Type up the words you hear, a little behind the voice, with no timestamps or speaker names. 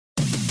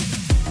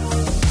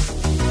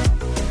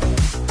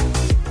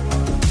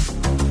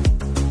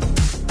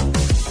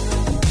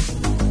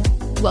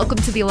Welcome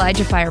to the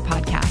ElijahFire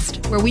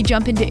podcast, where we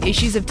jump into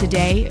issues of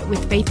today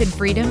with faith and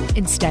freedom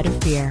instead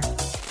of fear.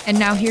 And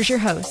now here's your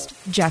host,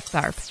 Jeff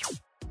Tharp.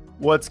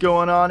 What's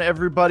going on,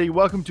 everybody?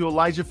 Welcome to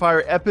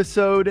ElijahFire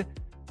episode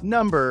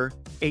number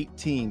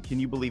 18. Can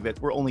you believe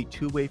it? We're only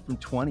 2 away from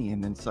 20,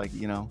 and then it's like,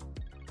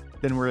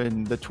 then we're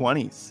in the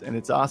 20s, and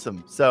it's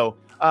awesome. So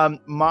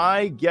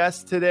my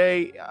guest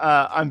today,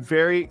 I'm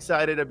very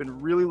excited. I've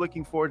been really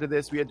looking forward to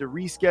this. We had to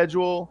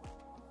reschedule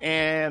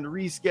and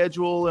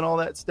all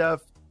that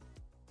stuff.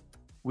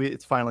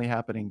 It's finally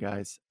happening,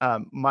 guys.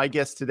 My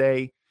guest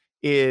today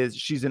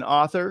she's an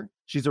author,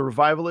 she's a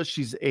revivalist,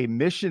 she's a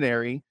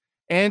missionary,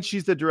 and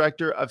she's the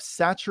director of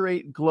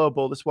Saturate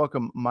Global. Let's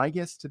welcome my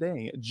guest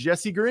today,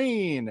 JESSI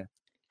Green.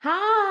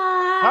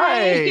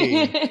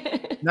 Hi.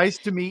 Nice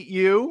to meet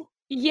you.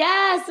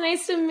 Yes,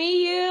 nice to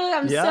meet you.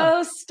 I'm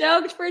so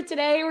stoked for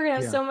today. We're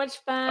gonna have so much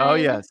fun. Oh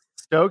yes,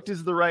 stoked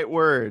is the right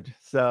word.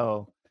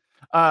 So,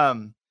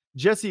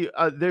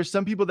 JESSI, there's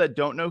some people that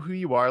don't know who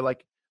you are,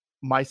 like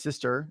my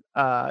sister.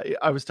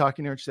 I was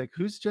talking to her and she's like,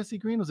 "Who's JESSI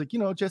Green?" I was like,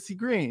 JESSI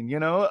Green,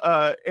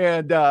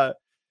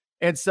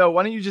 and so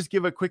why don't you just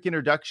give a quick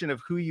introduction of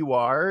who you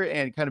are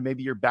and kind of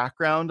maybe your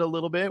background a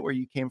little bit, where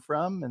you came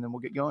from, and then we'll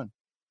get going.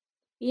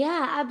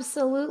 Yeah,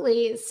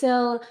 absolutely.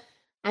 So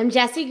I'm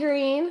JESSI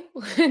Green.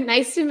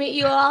 Nice to meet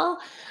you all.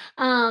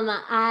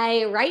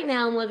 Right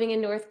now I'm living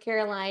in North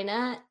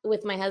Carolina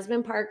with my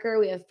husband, Parker.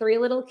 We have 3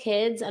 little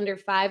kids under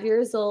 5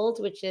 years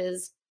old, which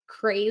is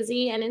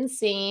crazy and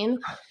insane.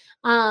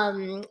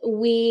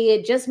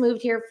 We just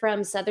moved here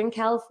from Southern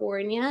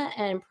California.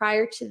 And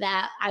prior to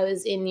that, I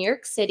was in New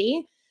York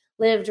City,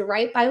 lived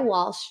right by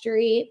Wall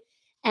Street,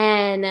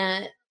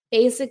 and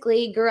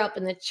basically grew up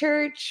in the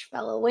church,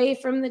 fell away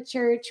from the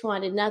church,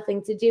 wanted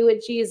nothing to do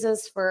with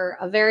Jesus for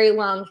a very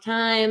long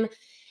time,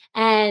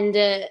 and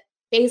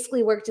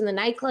basically worked in the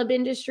nightclub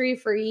industry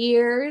for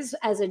years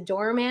as a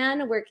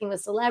doorman, working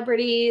with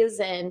celebrities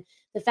and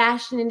the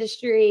fashion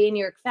industry, New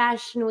York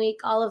Fashion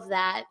Week, all of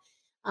that.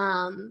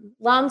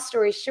 Long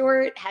story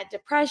short, had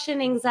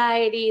depression,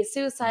 anxiety,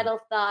 suicidal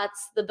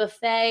thoughts, the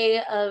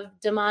buffet of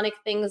demonic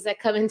things that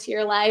come into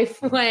your life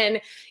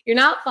when you're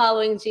not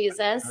following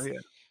Jesus. Oh, yeah.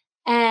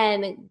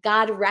 And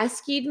God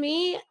rescued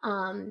me.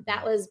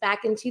 That was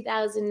back in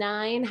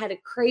 2009, had a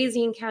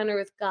crazy encounter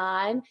with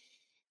God.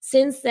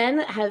 Since then,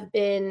 have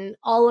been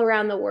all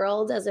around the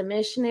world as a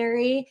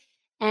missionary,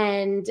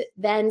 and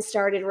then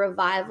started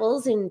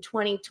revivals in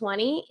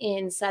 2020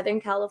 in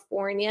Southern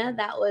California.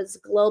 That was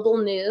global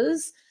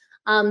news.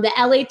 The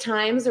LA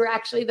Times were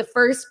actually the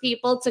first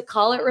people to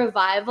call it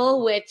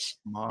revival, which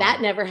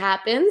that never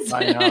happens.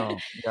 I know,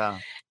 yeah.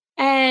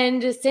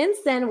 And since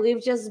then,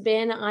 we've just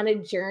been on a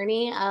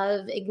journey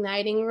of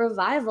igniting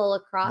revival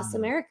across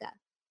America.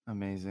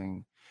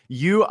 Amazing.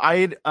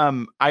 I'd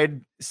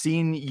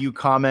seen you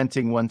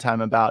commenting one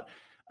time about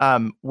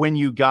when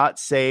you got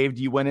saved,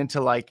 you went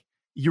into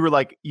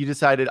you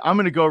decided, I'm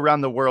going to go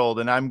around the world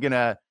and I'm going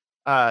to,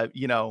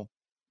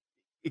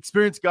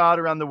 experience God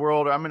around the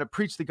world, or I'm going to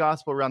preach the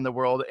gospel around the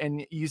world.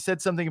 And you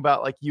said something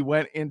about you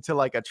went into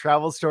a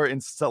travel store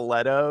in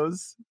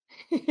stilettos.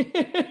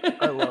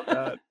 I love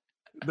that.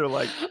 They're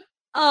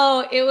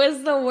oh, it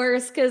was the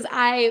worst because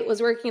I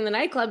was working in the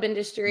nightclub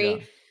industry.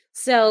 Yeah.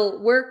 So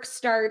work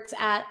starts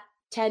at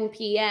 10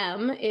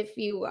 p.m. if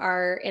you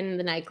are in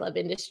the nightclub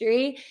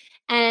industry.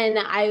 And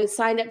I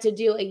signed up to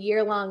do a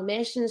year-long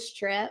missions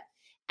trip,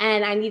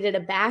 and I needed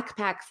a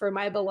backpack for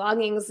my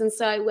belongings. And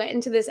so I went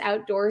into this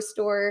outdoor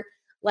store,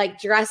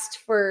 dressed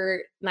for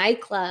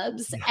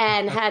nightclubs,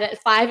 and had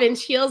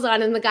 5-inch heels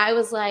on. And the guy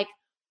was like,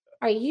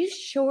 "Are you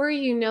sure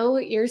you know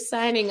what you're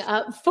signing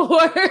up for?"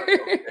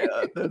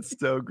 Yeah, that's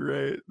so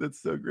great.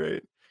 That's so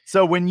great.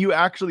 So when you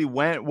actually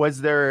went,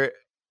 was there,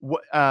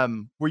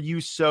 were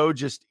you so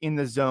just in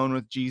the zone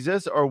with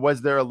Jesus, or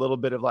was there a little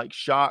bit of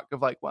shock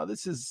of wow,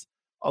 this is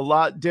a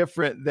lot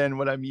different than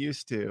what I'm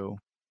used to?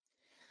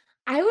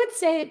 I would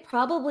say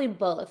probably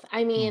both.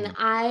 I mean,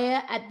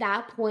 I, at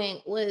that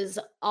point, was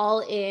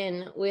all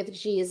in with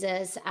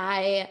Jesus.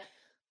 I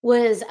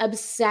was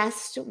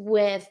obsessed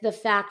with the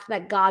fact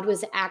that God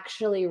was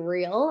actually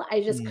real.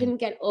 I just couldn't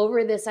get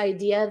over this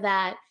idea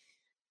that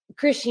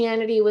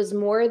Christianity was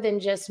more than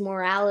just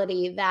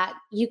morality, that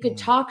you could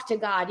talk to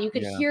God, you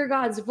could hear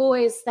God's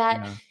voice,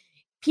 that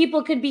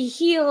people could be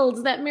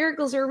healed, that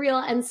miracles are real.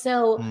 And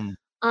so,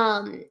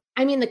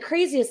 I mean, the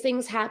craziest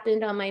things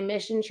happened on my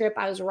mission trip.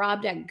 I was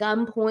robbed at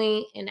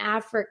gunpoint in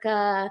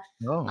Africa.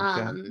 Oh,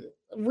 okay.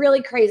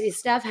 Really crazy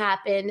stuff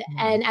happened.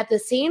 And at the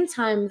same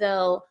time,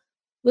 though,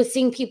 was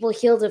seeing people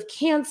healed of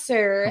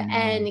cancer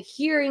and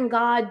hearing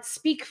God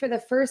speak for the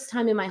first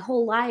time in my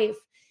whole life.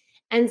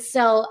 And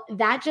so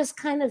that just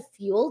kind of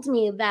fueled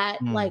me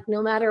that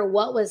no matter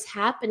what was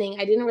happening,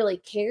 I didn't really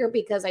care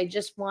because I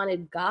just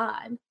wanted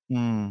God.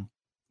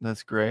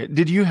 That's great.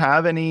 Did you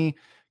have any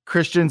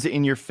Christians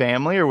in your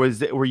family, or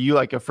were you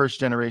a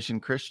first generation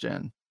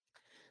Christian?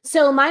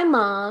 So my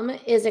mom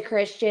is a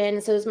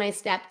Christian. So is my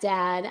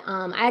stepdad.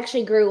 I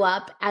actually grew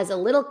up as a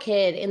little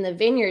kid in the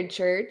Vineyard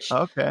Church.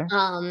 Okay.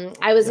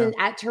 I was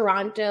at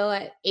Toronto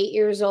at 8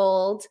 years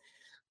old.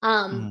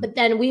 Mhm. But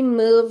then we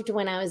moved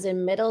when I was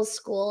in middle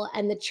school,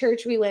 and the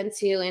church we went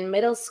to in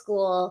middle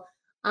school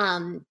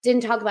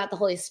didn't talk about the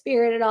Holy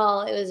Spirit at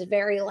all. It was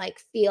very like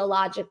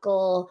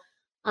theological,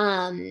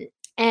 um,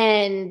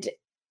 and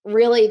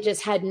really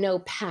just had no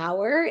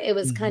power. It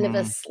was kind of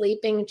a Mhm.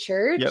 sleeping Yep.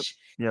 church.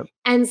 Yep.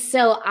 And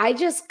so I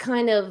just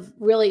kind of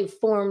really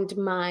formed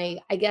my,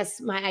 I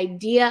guess, my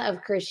idea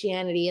of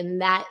Christianity in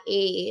that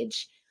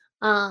age.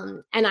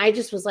 And I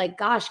just was like,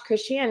 gosh,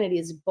 Christianity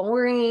is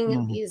boring.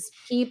 Mhm. These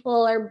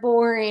people are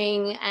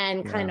boring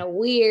and kind Yeah. of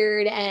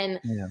weird. And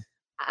Yeah.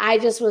 I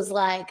just was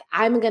like,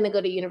 I'm going to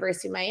go to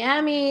University of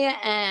Miami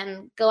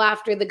and go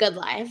after the good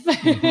life.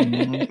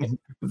 Mhm.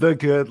 The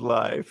good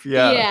life.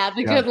 Yeah. Yeah,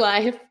 the Yeah. good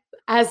life,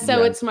 as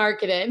so Yes. it's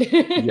marketed.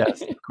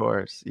 Yes, of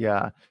course.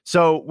 Yeah.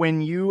 So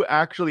when you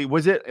actually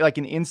was it like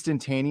an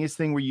instantaneous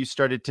thing where you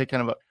started to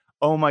kind of,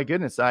 oh my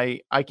goodness,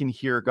 I can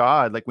hear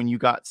God, like when you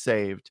got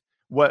saved?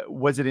 What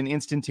was it, an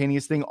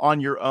instantaneous thing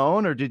on your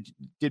own, or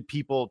did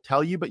people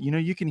tell you, but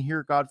you can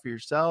hear God for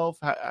yourself?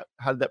 How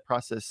did that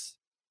process start?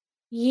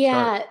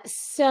 Yeah.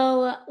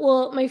 So,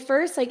 well, my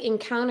first like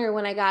encounter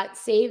when I got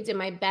saved in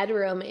my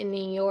bedroom in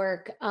New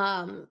York,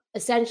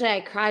 essentially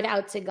I cried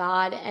out to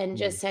God and Mm,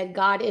 just said,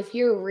 God, if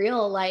you're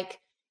real, like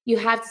you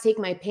have to take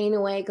my pain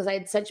away because I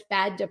had such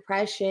bad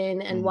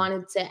depression and mm,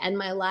 wanted to end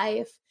my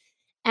life.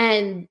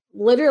 And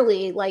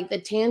literally, like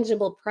the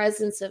tangible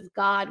presence of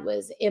God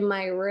was in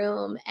my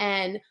room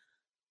and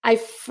I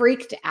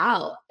freaked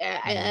out.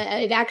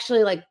 mm, It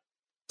actually like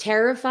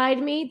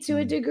terrified me to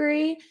a mm,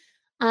 degree.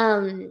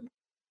 Um,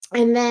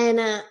 and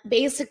then,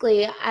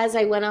 basically, as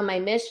I went on my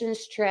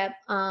missions trip,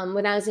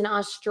 when I was in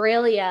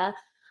Australia,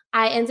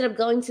 I ended up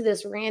going to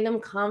this random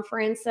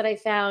conference that I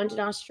found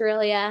in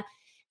Australia.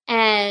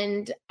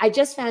 And I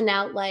just found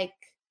out like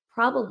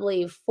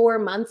probably 4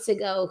 months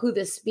ago who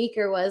the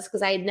speaker was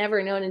because I had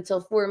never known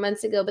until 4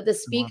 months ago. But the wow.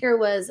 speaker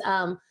was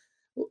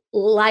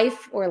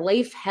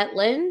Leif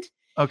Hetland.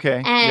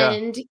 Okay. Yeah.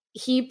 And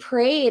he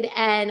prayed,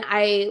 and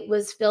I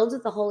was filled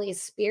with the Holy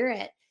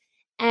Spirit.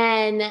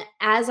 And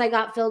as I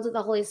got filled with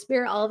the Holy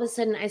Spirit, all of a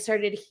sudden I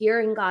started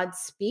hearing God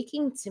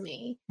speaking to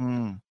me.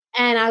 Mm,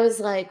 And I was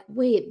like,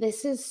 wait,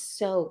 this is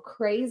so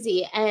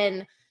crazy.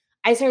 And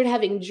I started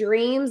having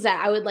dreams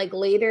that I would like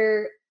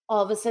later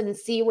all of a sudden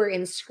see were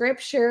in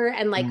scripture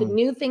and like mm,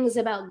 new things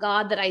about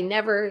God that I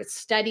never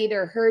studied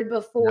or heard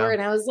before. yeah.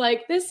 And I was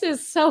like, this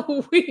is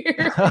so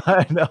weird.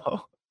 I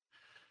know.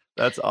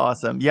 That's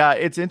awesome. Yeah,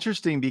 it's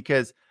interesting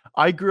because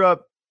I grew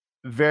up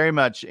very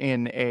much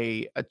in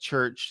a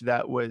church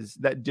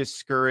that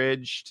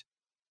discouraged,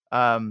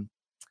 um,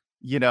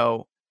 you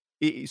know,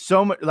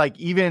 so much, like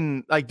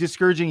even like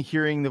discouraging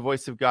hearing the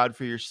voice of God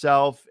for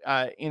yourself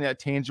in a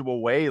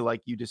tangible way,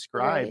 like you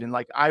described, Right. and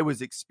like I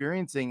was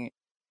experiencing it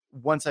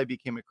once I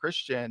became a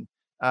Christian.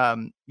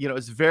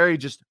 It's very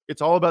just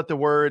it's all about the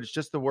word. It's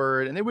just the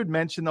word, and they would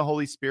mention the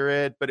Holy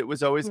Spirit, but it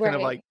was always kind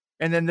of like, Right.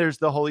 and then there's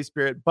the Holy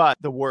Spirit, but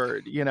the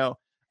word. Um,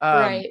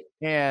 Right.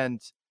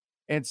 and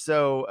and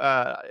so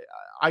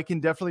I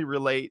can definitely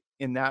relate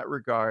in that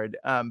regard.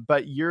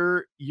 But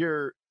your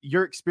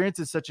experience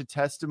is such a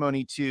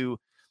testimony to,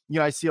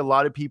 I see a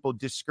lot of people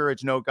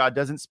discouraged. No, God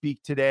doesn't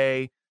speak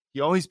today.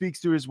 He only speaks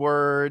through his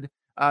word.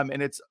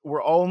 And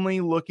we're only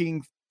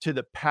looking to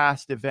the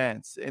past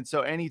events. And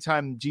so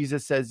anytime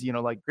Jesus says,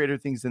 like greater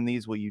things than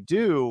these will you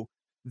do,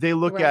 they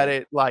look at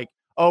Right. it like,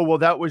 oh, well,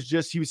 that was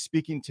just, he was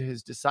speaking to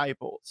his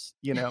disciples.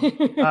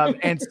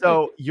 And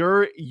so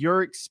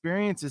your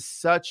experience is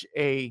such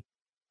a,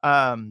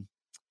 um,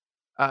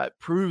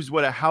 proves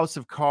what a house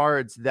of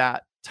cards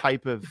that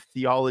type of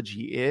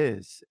theology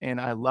is, and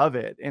I love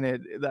it. And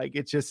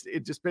it just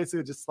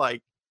basically just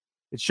like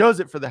it shows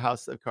it for the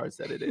house of cards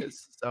that it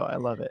is. So I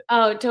love it.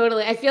 Oh,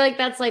 totally. I feel like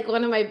that's like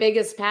one of my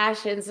biggest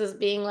passions is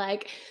being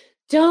like,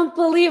 don't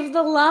believe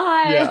the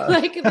lie. Yeah.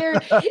 Like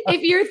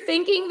if you're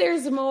thinking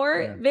there's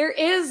more, Yeah. there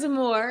is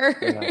more.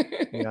 Yeah.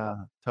 Yeah.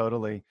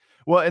 Totally.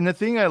 Well, and the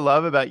thing I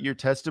love about your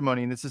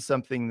testimony, and this is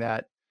something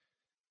that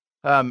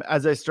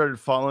as I started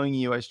following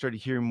you, I started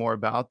hearing more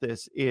about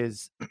this,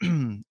 is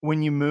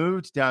when you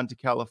moved down to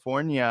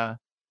California,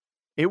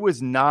 it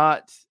was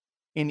not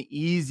an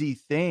easy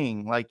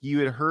thing. Like you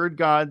had heard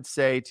God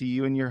say to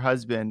you and your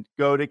husband,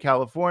 go to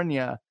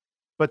California,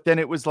 but then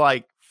it was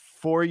like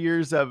 4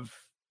 years of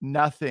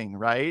nothing,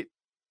 right?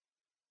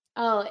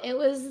 Oh, it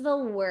was the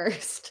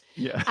worst.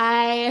 Yeah.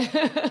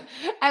 I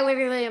I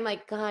literally am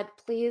like, God,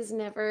 please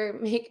never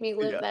make me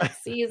live Yeah. that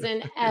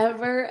season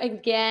ever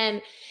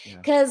again.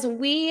 Yeah. Cause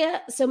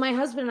so my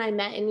husband and I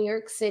met in New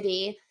York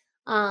City.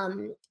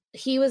 Um,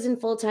 he was in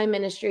full-time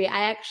ministry.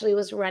 I actually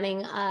was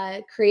running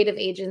a creative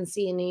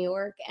agency in New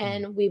York, Mm,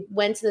 and we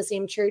went to the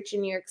same church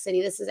in New York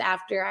City. This is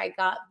after I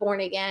got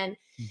born again.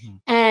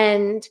 mhm,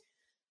 And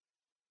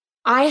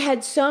I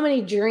had so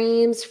many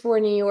dreams for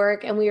New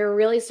York, and we were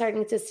really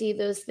starting to see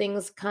those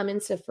things come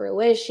into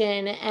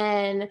fruition.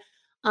 And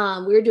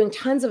we were doing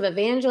tons of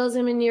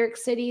evangelism in New York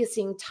City,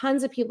 seeing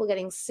tons of people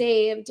getting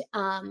saved.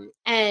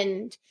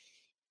 And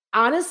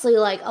honestly,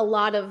 like a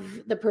lot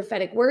of the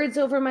prophetic words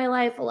over my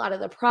life, a lot of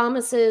the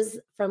promises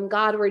from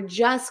God were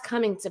just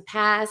coming to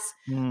pass.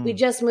 We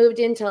just moved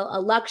into a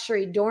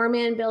luxury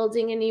doorman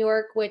building in New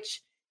York,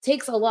 which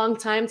takes a long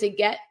time to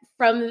get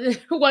from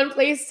one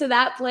place to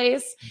that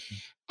place.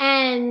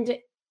 And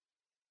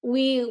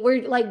we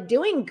were like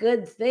doing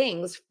good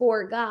things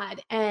for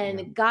God.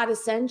 And God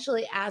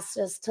essentially asked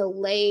us to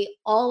lay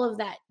all of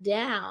that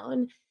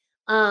down.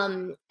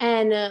 And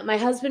my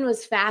husband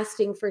was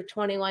fasting for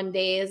 21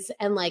 days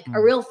and like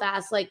a real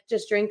fast, like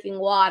just drinking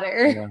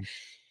water.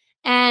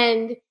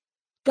 And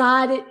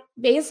God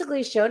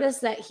basically showed us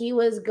that he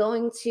was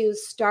going to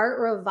start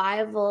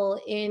revival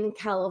in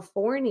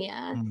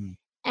California.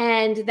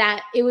 And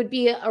that it would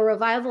be a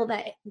revival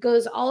that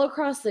goes all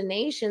across the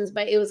nations,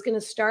 but it was going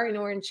to start in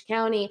Orange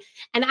County.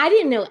 And I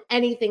didn't know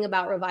anything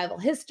about revival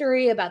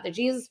history, about the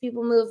Jesus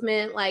People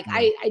movement. Like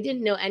I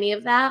didn't know any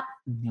of that.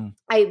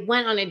 I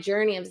went on a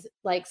journey of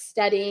like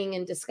studying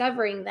and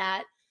discovering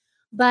that.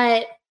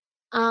 But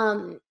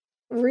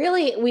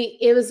really,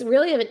 it was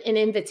really an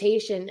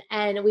invitation.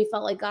 And we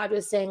felt like God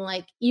was saying,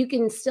 like, you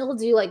can still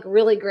do like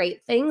really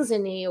great things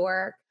in New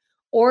York,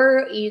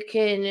 or you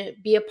can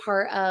be a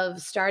part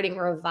of starting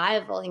a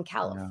revival in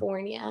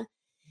California.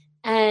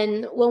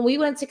 And when we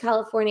went to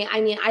California, I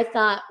mean, I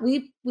thought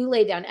we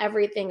laid down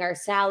everything, our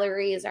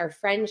salaries, our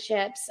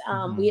friendships.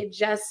 We had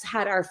just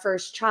had our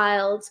first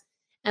child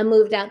and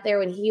moved out there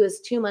when he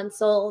was 2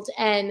 months old.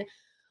 And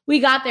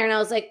we got there and I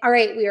was like, all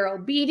right, we are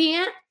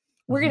obedient.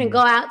 We're going to go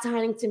out to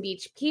Huntington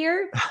Beach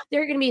Pier.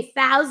 There are going to be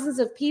thousands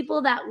of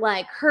people that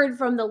like heard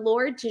from the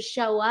Lord to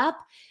show up.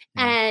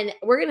 And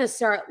we're going to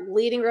start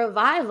leading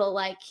revival.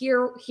 Like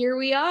here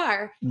we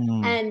are.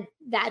 And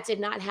that did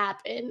not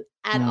happen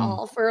at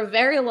all for a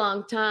very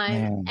long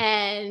time.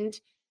 And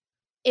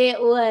it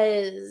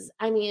was,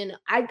 I mean,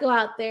 I'd go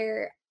out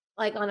there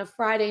like on a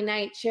Friday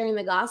night sharing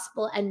the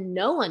gospel and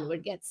no one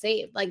would get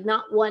saved, like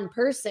not one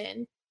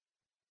person.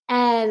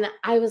 And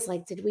I was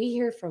like, did we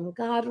hear from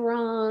God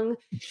wrong?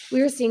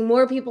 We were seeing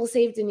more people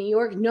saved in New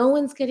York. No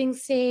one's getting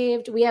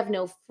saved. We have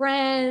no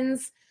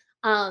friends.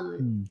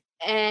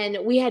 And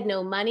we had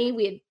no money.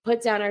 We had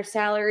put down our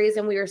salaries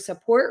and we were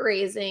support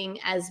raising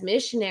as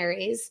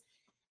missionaries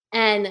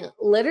and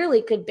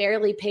literally could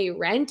barely pay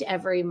rent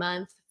every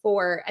month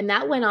and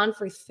that went on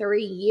for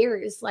 3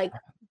 years, like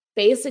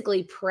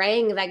basically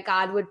praying that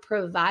God would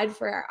provide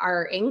for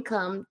our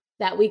income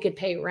that we could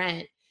pay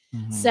rent.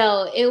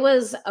 So it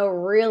was a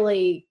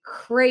really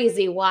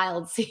crazy,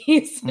 wild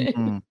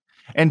season.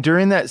 And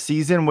during that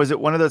season, was it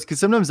one of those, because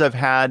sometimes I've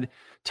had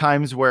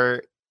times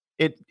where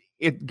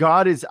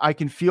God is, I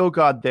can feel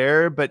God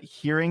there, but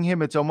hearing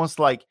him, it's almost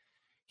like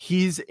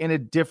he's in a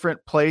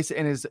different place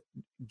and is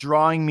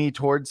drawing me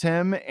towards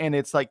him. And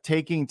it's like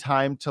taking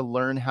time to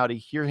learn how to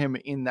hear him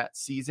in that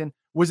season.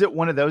 Was it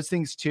one of those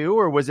things too?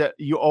 Or was it,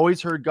 you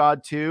always heard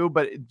God too,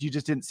 but you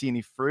just didn't see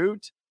any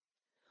fruit?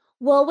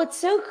 Well, what's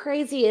so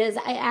crazy is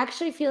I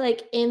actually feel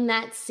like in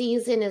that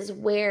season is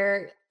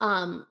where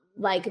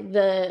like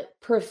the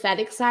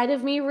prophetic side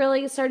of me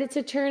really started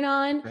to turn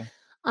on. Okay.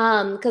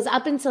 Because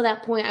up until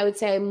that point, I would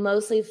say I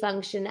mostly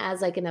functioned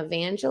as like an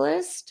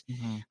evangelist.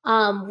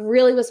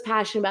 Really was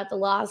passionate about the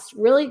lost,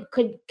 really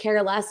could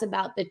care less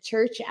about the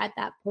church at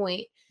that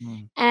point.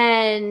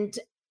 And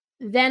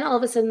then all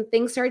of a sudden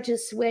things started to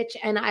switch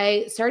and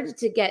I started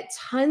to get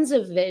tons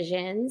of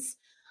visions.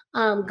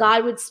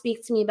 God would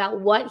speak to me about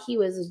what he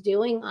was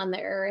doing on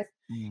the earth.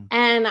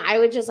 And I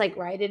would just like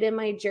write it in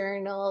my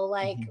journal.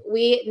 Like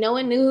no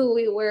one knew who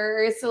we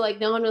were. So like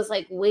no one was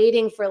like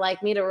waiting for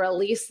like me to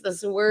release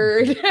this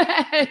word.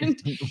 And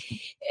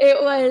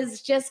it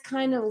was just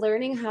kind of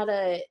learning how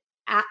to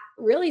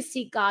really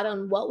seek God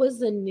on what was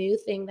the new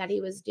thing that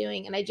he was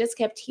doing. And I just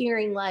kept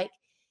hearing like,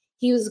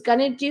 he was going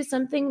to do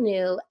something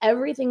new.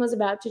 Everything was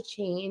about to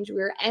change. We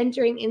were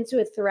entering into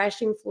a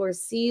threshing floor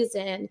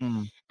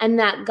season and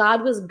that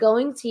God was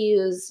going to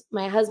use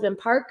my husband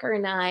Parker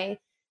and I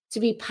to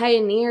be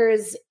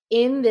pioneers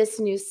in this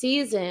new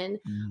season,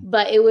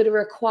 but it would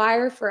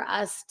require for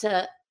us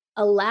to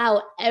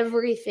allow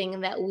everything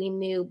that we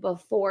knew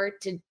before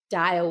to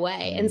die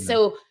away. And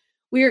so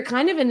we were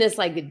kind of in this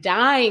like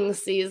dying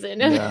season,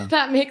 if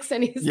that makes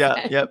any sense.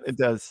 Yep, it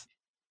does.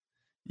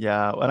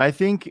 Yeah. And I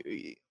think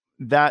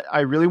that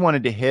I really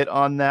wanted to hit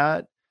on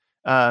that.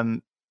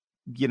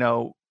 You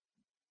know,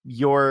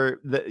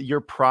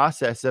 your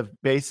process of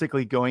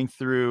basically going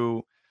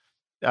through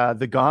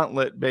the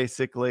gauntlet,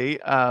 basically.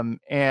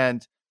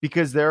 And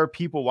because there are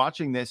people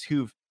watching this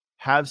who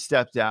have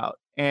stepped out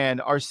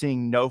and are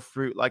seeing no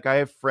fruit. Like I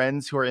have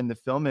friends who are in the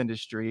film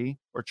industry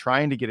or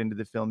trying to get into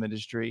the film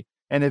industry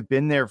and have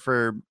been there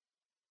for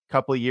a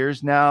couple of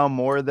years now,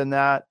 more than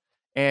that,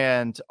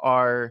 and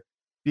are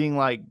being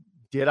like,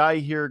 did I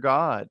hear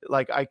God?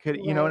 Like I could,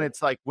 you know, and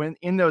it's like when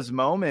in those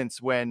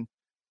moments when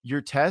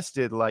you're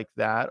tested like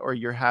that, or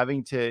you're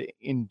having to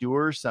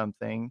endure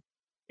something,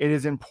 it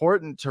is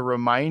important to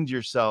remind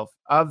yourself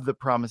of the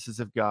promises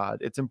of God.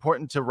 It's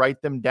important to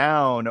write them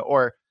down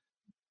or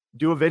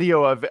do a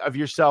video of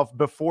yourself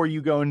before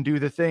you go and do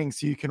the thing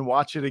so you can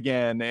watch it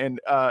again. And,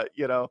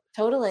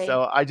 Totally.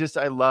 so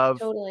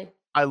Totally.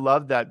 I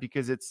love that,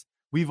 because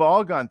we've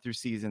all gone through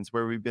seasons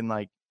where we've been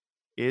like,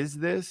 is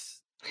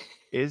this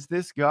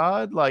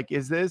God? Like,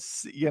 is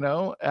this,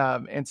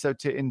 and so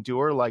to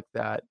endure like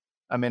that,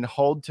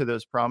 hold to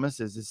those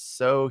promises is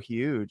so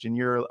huge. And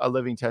you're a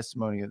living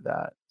testimony of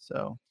that.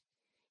 So,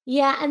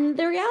 Yeah, and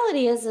the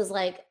reality is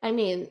like,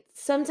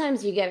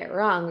 sometimes you get it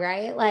wrong,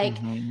 right? Like,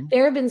 mhm,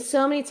 there have been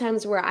so many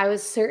times where I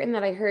was certain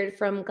that I heard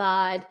from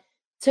God,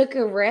 took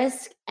a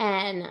risk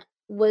and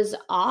was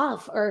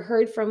off, or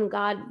heard from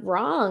God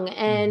wrong.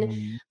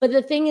 mhm, But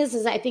the thing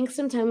is I think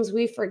sometimes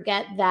we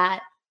forget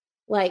that,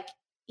 like,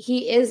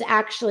 he is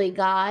actually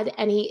God,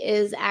 and he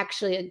is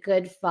actually a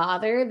good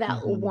father that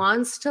mhm,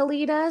 wants to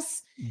lead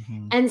us.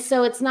 mhm, And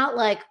so it's not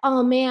like,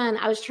 oh man,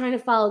 I was trying to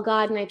follow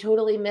God and I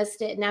totally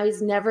missed it. Now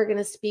he's never going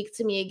to speak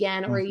to me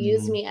again or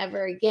use mhm, me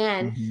ever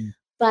again. mhm,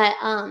 But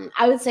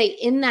I would say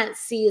in that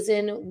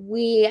season,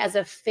 we as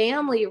a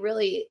family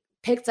really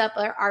picked up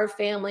our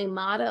family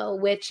motto,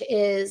 which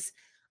is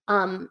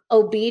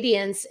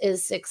obedience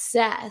is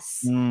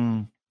success.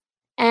 mm,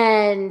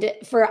 And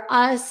for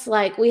us,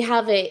 like, we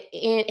have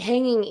it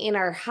hanging in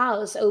our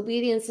house,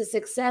 obedience is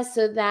success,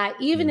 so that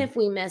even mm, if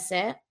we miss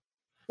it,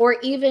 or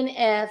even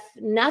if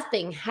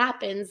nothing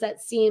happens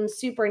that seems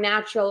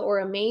supernatural or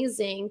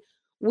amazing,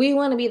 we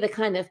want to be the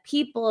kind of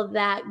people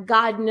that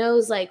God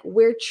knows, like,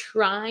 we're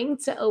trying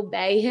to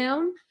obey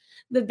him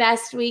the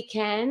best we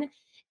can.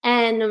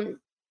 And,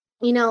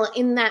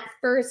 in that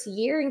first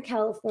year in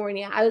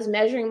California, I was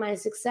measuring my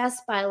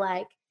success by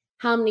like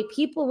how many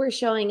people were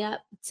showing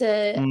up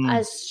to mm,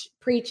 us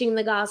preaching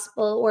the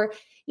gospel, or,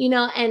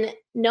 and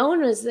no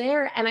one was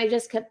there. And I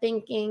just kept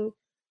thinking,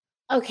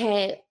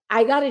 okay,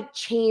 I got to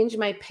change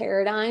my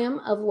paradigm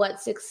of what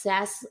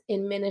success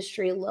in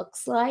ministry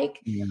looks like,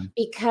 yeah,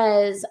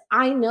 because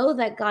I know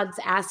that God's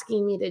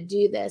asking me to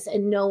do this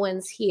and no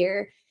one's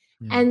here.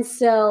 yeah, And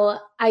so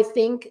I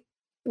think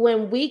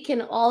when we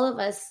can, all of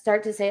us,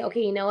 start to say,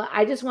 okay, you know what?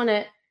 I just want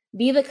to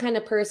be the kind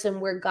of person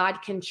where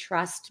God can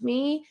trust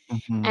me.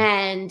 mhm,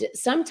 And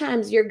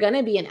sometimes you're going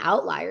to be an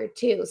outlier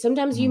too.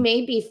 Sometimes you mhm,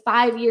 may be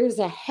 5 years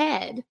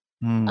ahead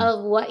mm,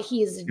 of what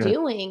he's good.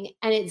 doing,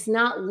 and it's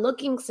not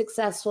looking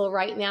successful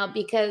right now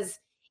because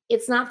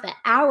it's not the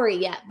hour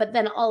yet. But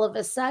then all of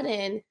a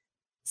sudden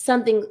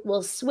something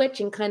will switch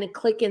and kind of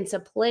click into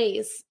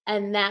place,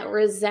 and I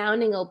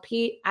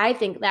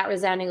think that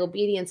resounding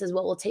obedience is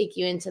what will take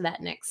you into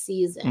that next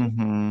season.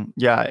 Mhm.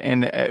 Yeah,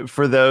 and,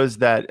 for those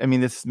that,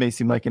 this may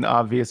seem like an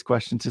obvious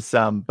question to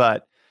some,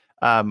 but,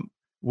 um,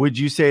 would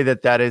you say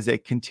that that is a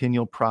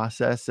continual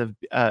process of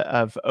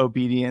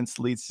obedience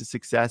leads to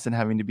success, and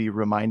having to be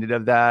reminded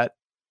of that?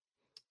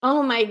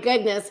 Oh my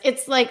goodness.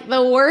 It's like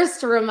the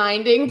worst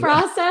reminding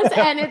process.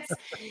 And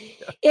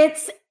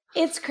it's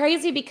it's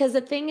crazy, because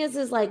the thing is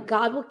like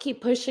God will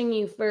keep pushing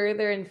you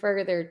further and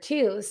further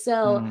too.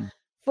 So Mm,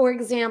 for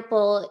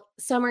example,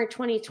 summer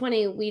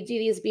 2020, we do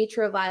these beach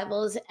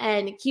revivals,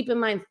 and keep in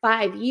mind,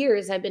 5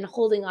 years I've been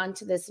holding on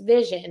to this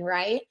vision,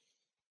 right?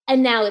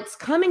 And now it's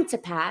coming to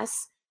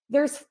pass.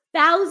 There's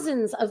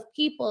thousands of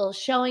people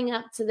showing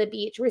up to the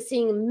beach. We're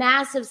seeing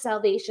massive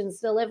salvations,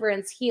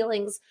 deliverance,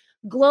 healings,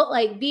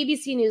 like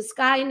BBC News,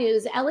 Sky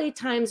News, LA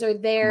Times are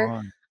come there.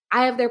 on.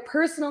 I have their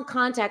personal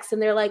contacts,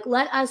 and they're like,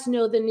 let us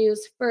know the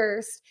news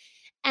first.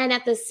 And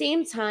at the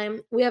same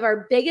time, we have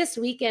our biggest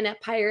weekend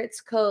at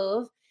Pirates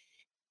Cove,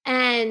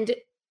 and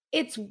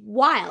it's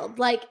wild.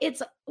 Like,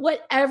 it's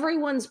what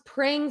everyone's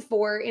praying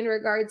for in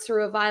regards to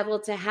revival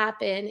to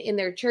happen in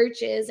their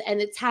churches.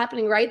 And it's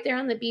happening right there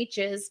on the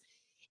beaches.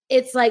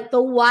 It's like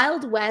the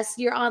Wild West.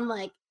 You're on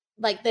like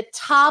the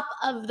top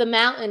of the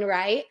mountain,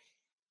 right?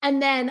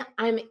 And then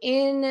I'm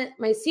in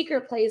my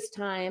secret place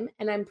time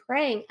and I'm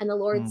praying, and the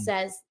Lord Mm,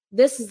 says,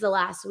 this is the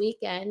last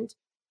weekend.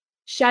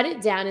 Shut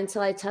it down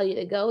until I tell you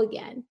to go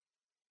again.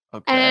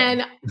 okay.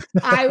 And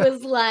I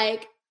was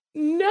like,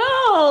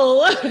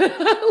 no,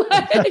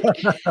 like,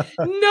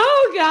 no,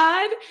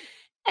 God.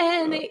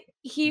 And Uh,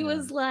 he yeah.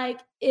 was like,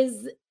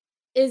 is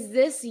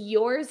this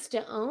yours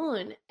to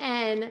own?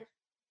 And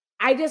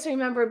I just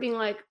remember being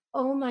like,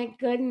 oh my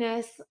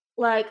goodness.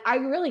 Like, I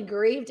really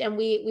grieved, and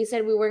we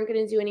said we weren't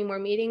going to do any more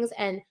meetings.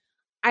 And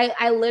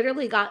I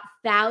literally got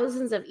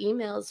thousands of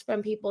emails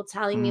from people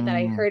telling me that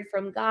I Mm, heard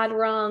from God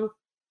wrong,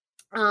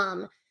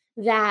 um,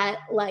 that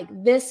like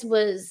this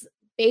was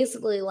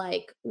basically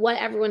like what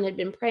everyone had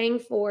been praying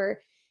for.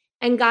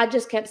 And God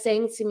just kept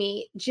saying to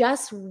me,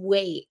 just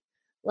wait.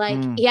 Like,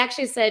 mm, he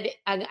actually said,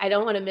 I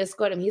don't want to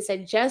misquote him. He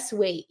said, just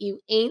wait. You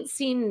ain't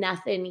seen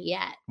nothing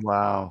yet.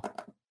 wow.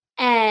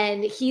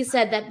 And he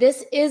said that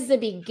this is the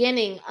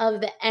beginning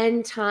of the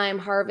end time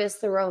harvest,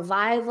 the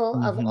revival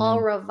of all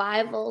Mhm,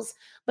 revivals.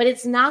 But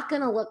it's not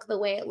going to look the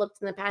way it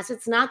looked in the past.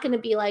 It's not going to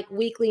be like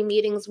weekly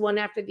meetings, one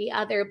after the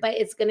other, but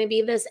it's going to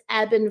be this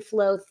ebb and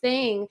flow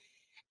thing.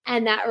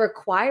 And that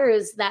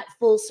requires that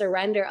full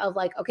surrender of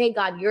like, okay,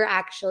 God, you're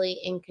actually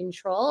in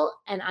control,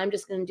 and I'm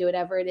just going to do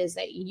whatever it is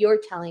that you're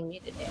telling me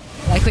to do.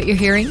 Like what you're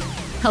hearing?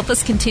 Help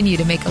us continue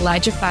to make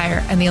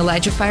ElijahFire and the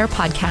ElijahFire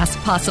podcast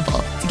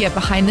possible. To get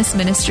behind this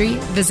ministry,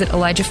 visit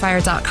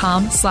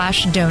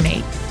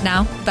ElijahFire.com/donate.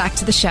 Now, back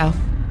to the show.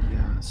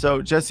 Yeah.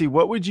 So, Jessie,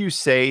 what would you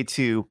say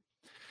to,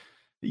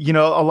 a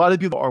lot of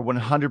people are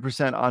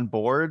 100% on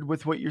board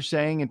with what you're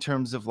saying in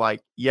terms of like,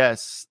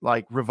 yes,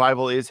 like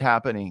revival is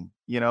happening.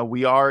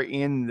 We are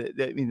in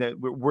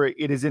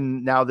it is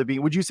in now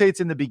would you say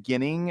it's in the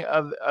beginning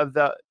of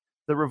the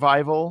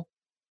revival?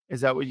 Is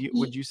that what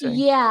would you say?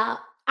 Yeah,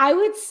 I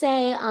would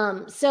say,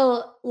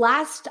 so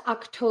last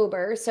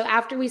October, so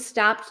after we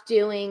stopped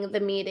doing the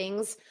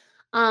meetings,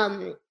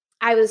 I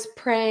was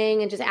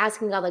praying and just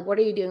asking God, like, what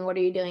are you doing? What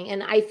are you doing?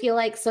 And I feel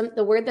like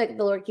the word that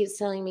the Lord keeps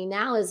telling me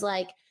now is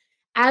like,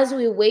 as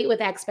we wait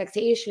with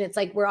expectation, it's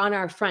like we're on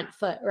our front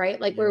foot,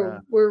 right? Like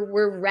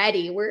we're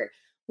ready.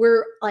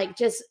 We're like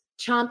just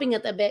chomping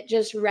at the bit,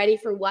 just ready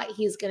for what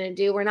he's going to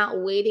do. We're not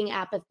waiting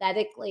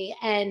apathetically.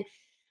 And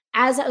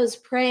as I was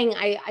praying,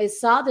 I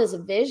saw this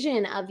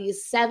vision of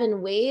these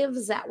 7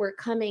 waves that were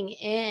coming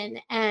in.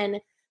 And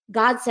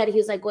God said,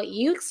 he's like, what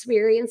you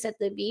experienced at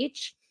the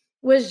beach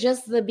was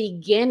just the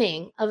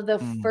beginning of the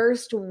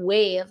first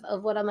wave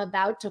of what I'm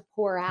about to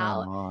pour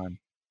out. Come on.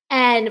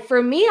 And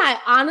for me, I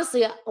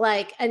honestly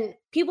and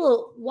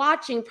people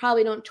watching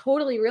probably don't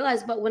totally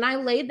realize, but when I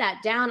laid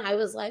that down, I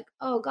was like,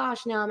 oh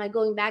gosh, now am I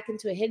going back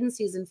into a hidden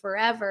season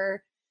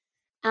forever?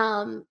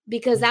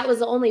 Because that was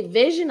the only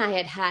vision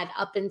I had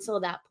up until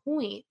that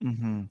point.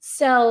 Mm-hmm.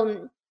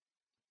 So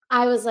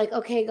I was like,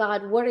 okay,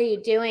 God, what are you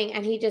doing?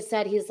 And he just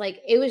said, he's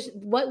like, it was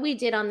what we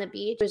did on the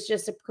beach was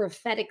just a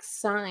prophetic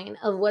sign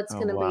of what's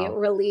going to be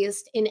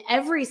released in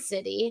every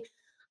city.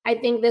 I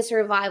think this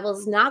revival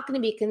is not going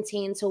to be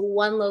contained to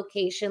one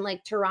location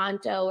like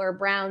Toronto or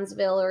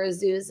Brownsville or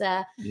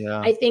Azusa.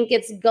 Yeah. I think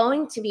it's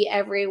going to be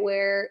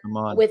everywhere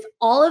with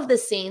all of the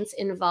saints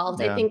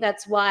involved. Yeah. I think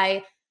that's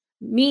why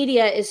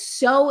media is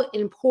so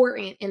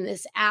important in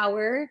this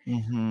hour.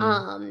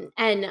 Mm-hmm.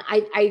 And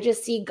I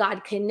just see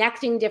God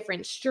connecting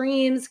different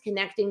streams,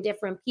 connecting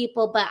different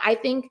people. But I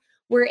think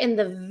we're in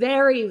the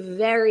very,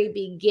 very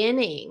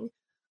beginning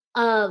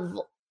of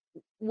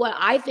what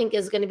I think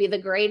is going to be the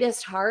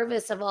greatest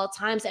harvest of all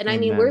times. And I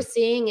mean, we're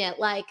seeing it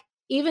like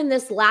even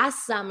this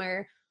last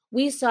summer,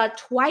 we saw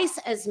twice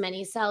as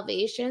many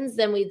salvations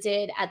than we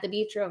did at the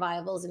beach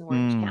revivals in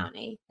Orange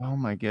County. Oh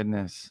my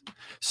goodness.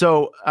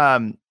 So,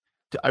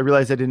 I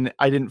realized I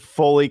didn't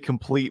fully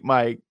complete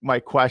my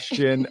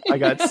question. I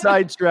got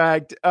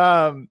sidetracked.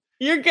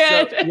 You're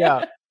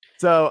good.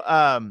 So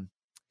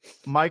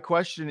my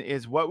question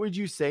is, what would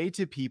you say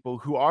to people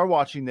who are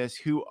watching this,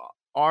 who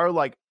are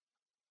like,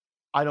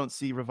 I don't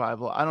see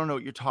revival. I don't know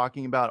what you're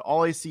talking about.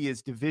 All I see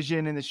is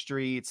division in the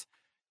streets,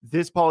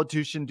 this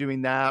politician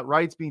doing that,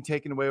 rights being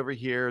taken away over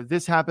here,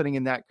 this happening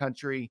in that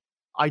country.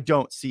 I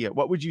don't see it.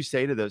 What would you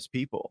say to those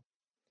people?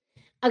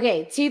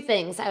 Okay, 2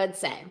 things I would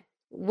say.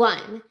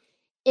 One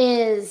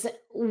is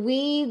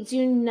we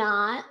do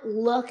not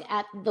look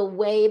at the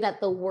way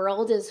that the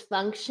world is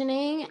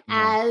functioning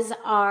as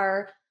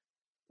our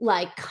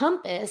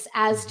compass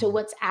as to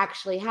what's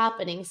actually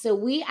happening. So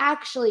we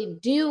actually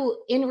do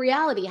in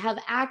reality have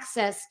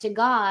access to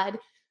God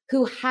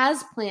who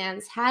has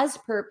plans, has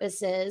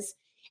purposes.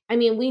 I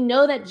mean, we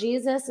know that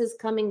Jesus is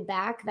coming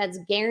back. That's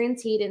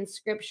guaranteed in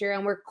scripture.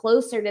 And we're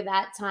closer to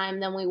that time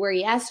than we were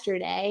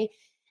yesterday.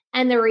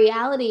 And the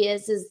reality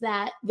is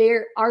that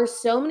there are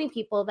so many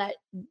people that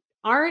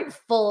aren't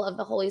full of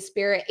the Holy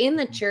Spirit in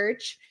the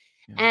church,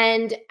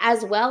 and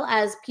as well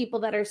as people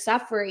that are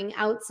suffering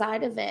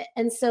outside of it.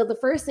 And so the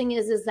first thing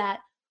is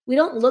that we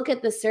don't look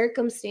at the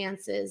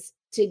circumstances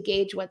to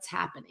gauge what's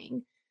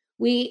happening.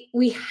 We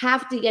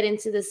have to get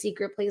into the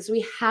secret place.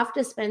 We have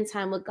to spend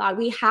time with God.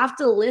 We have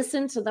to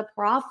listen to the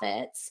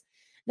prophets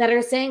that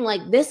are saying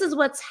like, this is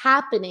what's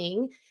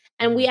happening.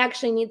 And we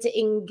actually need to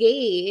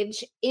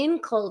engage in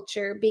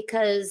culture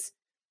because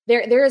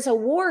there is a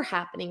war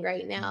happening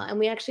right now, and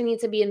we actually need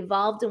to be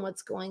involved in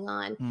what's going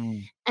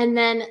on. And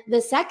then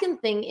the second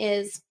thing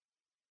is,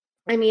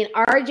 I mean,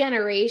 our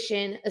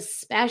generation,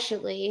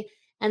 especially,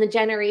 and the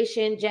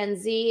generation Gen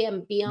Z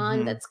and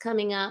beyond that's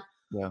coming up,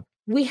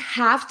 we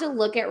have to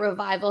look at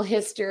revival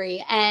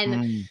history.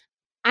 And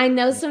I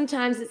know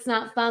sometimes it's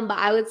not fun, but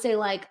I would say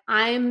like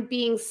I'm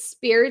being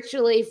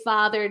spiritually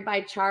fathered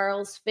by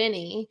Charles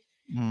Finney.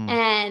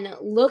 And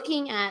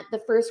looking at the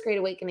first Great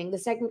Awakening, the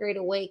second Great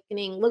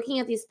Awakening, looking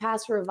at these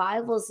past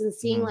revivals and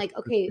seeing like,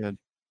 okay,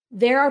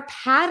 there are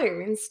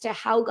patterns to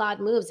how God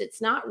moves.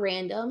 It's not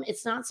random.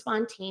 It's not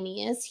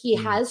spontaneous. He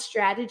has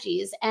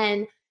strategies.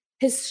 And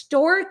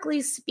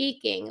historically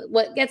speaking,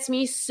 what gets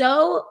me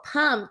so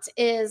pumped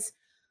is,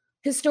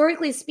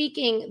 historically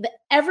speaking,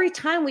 every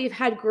time we've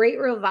had great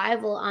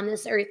revival on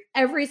this earth,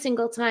 every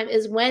single time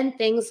is when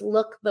things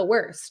look the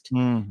worst.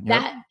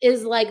 That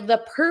is like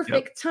the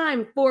perfect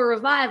time for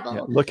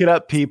revival. Look it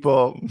up,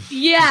 people.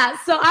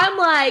 So I'm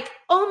like,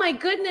 oh my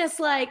goodness,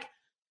 like,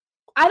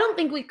 I don't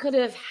think we could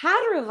have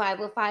had a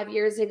revival 5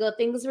 years ago.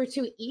 Things were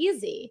too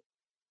easy.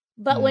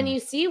 But when you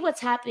see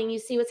what's happening, you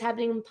see what's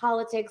happening in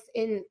politics,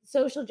 in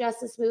social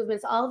justice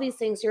movements, all these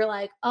things, you're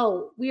like,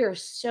 oh, we are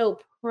so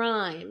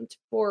primed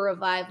for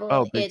revival.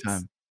 Oh, big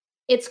time.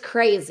 It's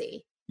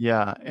crazy.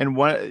 Yeah. And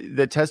one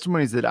the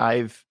testimonies that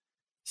I've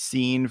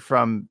seen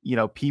from,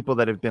 people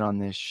that have been on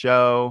this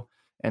show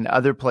and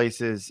other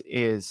places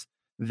is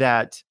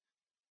that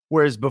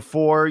whereas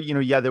before,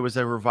 there was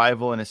a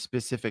revival in a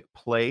specific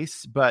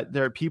place, but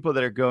there are people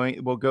that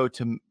will go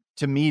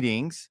to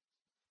meetings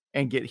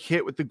and get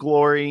hit with the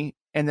glory,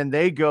 and then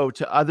they go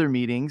to other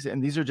meetings,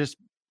 and these are just,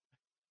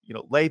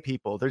 lay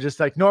people. They're just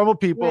like normal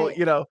people,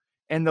 Right.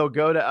 And they'll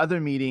go to other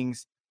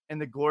meetings and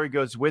the glory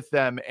goes with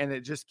them, and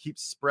it just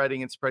keeps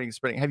spreading and spreading and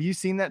spreading. Have you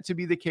seen that to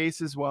be the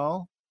case as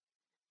well?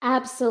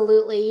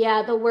 Absolutely.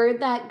 Yeah. The word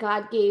that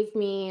God gave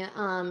me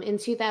in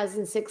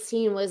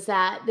 2016 was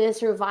that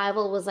this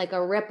revival was like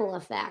a ripple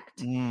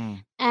effect,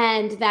 Mm,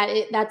 and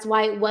that's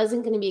why it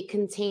wasn't going to be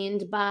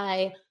contained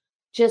by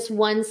just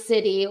one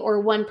city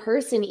or one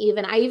person.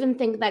 Even I even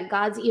think that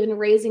God's even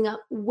raising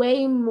up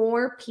way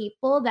more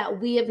people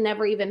that we have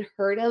never even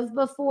heard of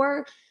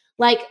before.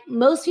 Like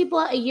most people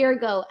a year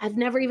ago have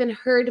never even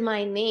heard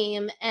my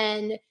name,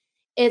 and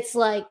it's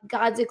like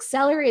God's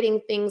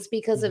accelerating things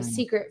because of mhm,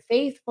 secret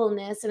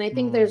faithfulness. And I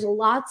think mm, there's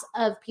lots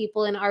of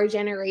people in our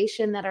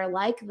generation that are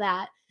like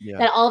that, yeah.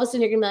 that all of a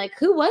sudden you're gonna be like,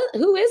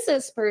 who is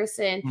this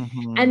person?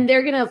 Mhm, And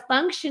they're gonna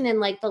function in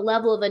like the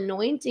level of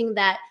anointing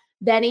that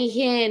Benny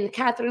Hinn,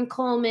 Catherine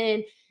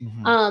Coleman,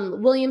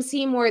 mhm, William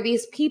Seymour,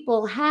 these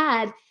people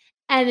had.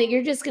 And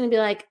you're just going to be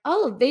like,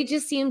 oh, they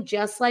just seem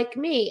just like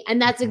me. And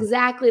that's mhm.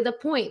 exactly the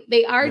point.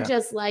 They are Yeah,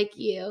 just like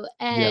you. yeah,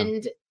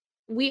 And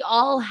we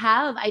all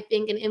have, I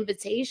think, an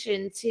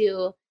invitation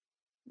to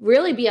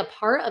really be a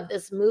part of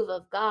this move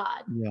of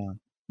God. yeah.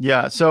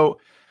 Yeah, so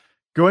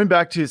going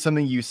back to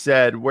something you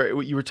said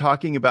where you were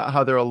talking about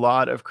how there are a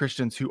lot of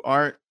Christians who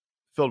aren't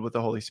filled with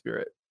the Holy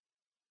Spirit.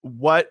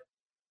 What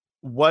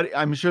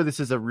I'm sure this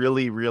is a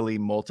really, really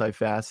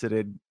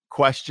multifaceted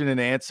question and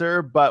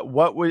answer, but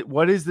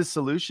what is the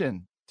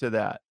solution to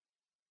that?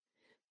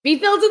 Be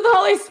filled with the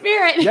Holy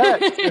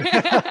Yes.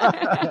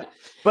 Spirit.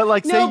 But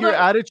like say No, you're but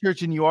at a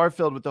church and you are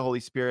filled with the Holy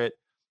Spirit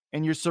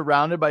and you're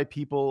surrounded by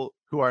people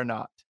who are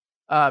not.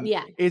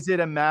 yeah. Is it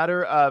a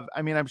matter of,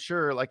 I mean, I'm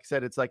sure, like I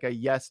said, it's like a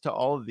yes to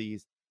all of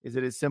these. Is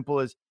it as simple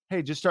as,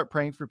 hey, just start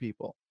praying for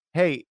people?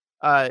 Hey,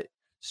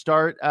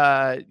 start,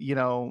 d-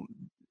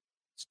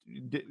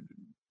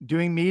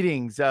 doing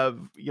meetings of,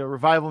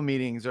 revival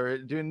meetings, or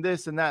doing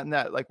this and that and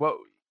that. Like, what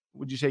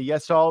would you say?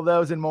 Yes to all of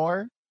those and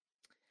more?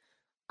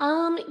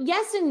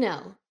 Yes and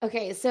no.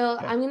 Okay, so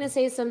Okay. I'm gonna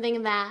say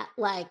something that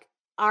like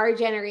our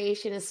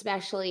generation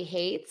especially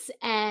hates,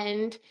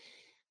 and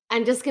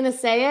I'm just gonna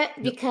say it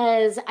Yep.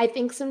 because I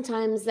think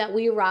sometimes that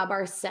we rob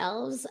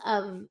ourselves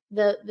of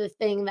the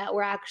thing that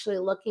we're actually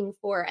looking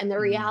for. And the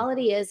Mm,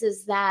 reality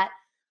is that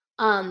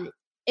um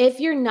if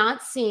you're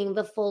not seeing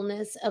the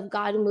fullness of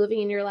God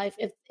moving in your life,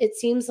 if it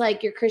seems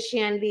like your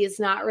Christianity is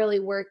not really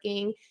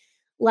working,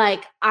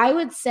 like I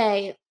would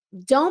say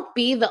don't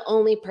be the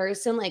only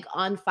person like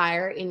on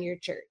fire in your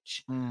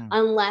church. mm,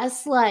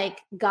 Unless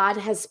like God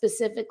has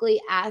specifically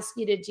asked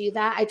you to do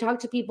that. I talk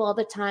to people all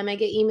the time. I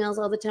get emails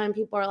all the time.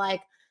 People are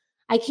like,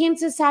 I came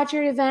to a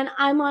Saturday event,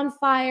 I'm on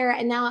fire,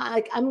 and now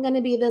like I'm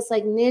gonna be this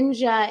like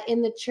ninja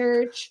in the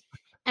church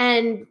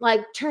and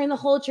like turn the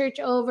whole church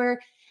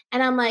over.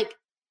 And I'm like,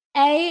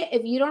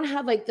 if you don't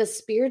have like the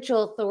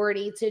spiritual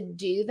authority to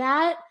do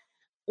that,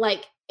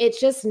 like it's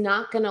just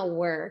not going to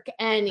work,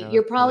 and yeah,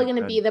 you're that's probably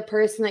really going to be good. the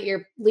person that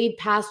your lead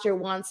pastor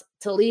wants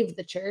to leave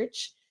the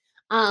church.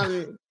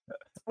 um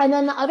and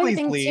then the other Please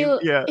thing leave. too,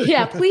 Yeah.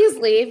 yeah, please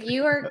leave,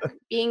 you are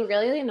being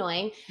really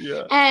annoying.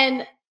 Yeah.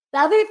 And the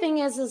other thing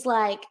is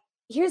like,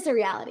 here's the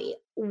reality: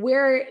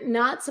 we're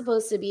not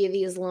supposed to be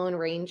these lone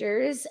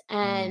rangers, Mm,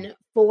 and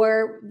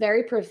for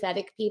very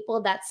prophetic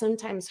people that's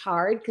sometimes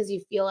hard because you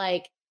feel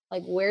like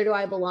where do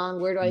I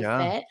belong, where do I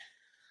yeah. fit?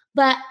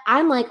 But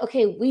I'm like,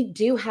 okay, we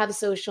do have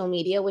social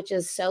media, which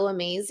is so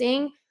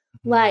amazing.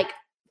 Mhm, Like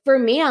for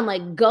me, I'm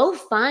like, go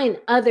find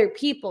other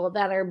people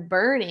that are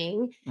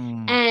burning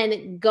mm,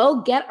 and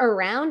go get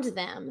around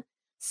them.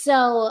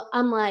 So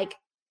I'm like,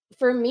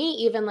 for me,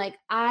 even like,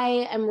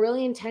 I am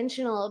really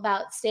intentional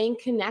about staying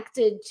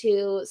connected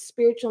to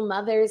spiritual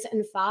mothers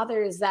and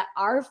fathers that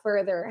are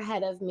further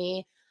ahead of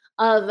me,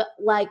 of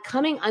like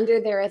coming under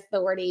their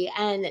authority.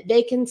 And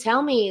they can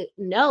tell me,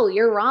 no,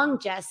 you're wrong,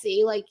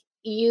 Jesse. Like,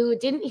 you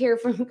didn't hear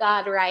from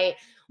God right,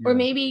 or yeah.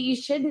 maybe you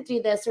shouldn't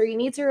do this, or you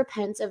need to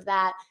repent of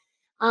that.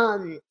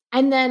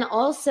 And then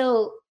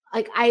also,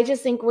 like, I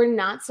just think we're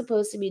not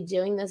supposed to be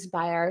doing this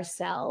by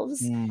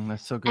ourselves.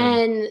 That's so good.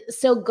 And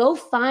so go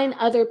find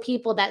other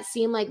people that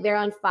seem like they're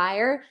on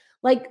fire.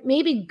 Like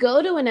maybe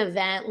go to an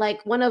event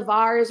like one of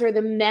ours or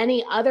the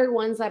many other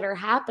ones that are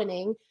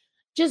happening.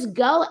 Just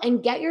go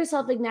and get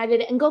yourself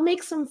ignited and go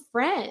make some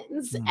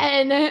friends. Mm,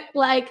 And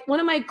like one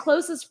of my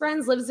closest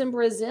friends lives in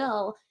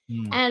Brazil,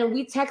 mm, and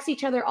we text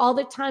each other all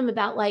the time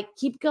about like,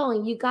 keep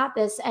going, you got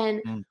this.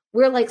 And mm,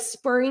 we're like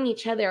spurring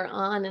each other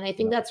on. And I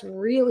think yeah. that's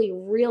really,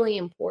 really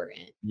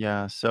important.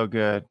 Yeah, so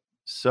good.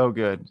 So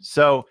good.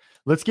 So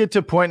Let's get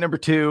to point number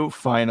 2.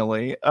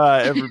 Finally,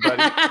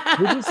 everybody,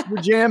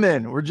 we're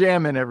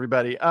jamming,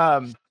 everybody.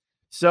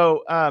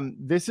 So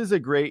this is a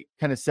great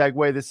kind of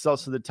segue. This is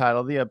also the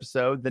title of the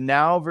episode, the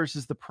now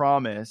versus the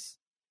promise.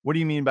 What do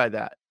you mean by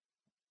that?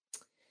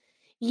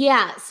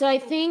 Yeah. So I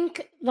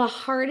think the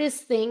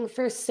hardest thing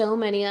for so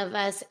many of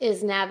us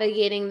is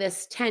navigating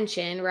this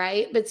tension,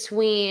 right?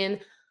 Between,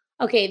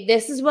 okay,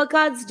 this is what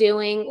God's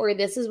doing, or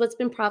this is what's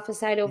been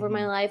prophesied over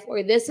my life,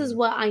 or this is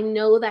what I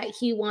know that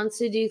he wants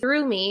to do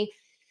through me.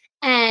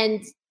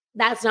 And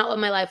that's not what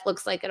my life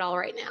looks like at all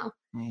right now.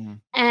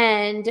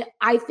 And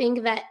I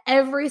think that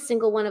every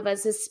single one of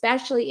us,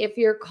 especially if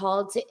you're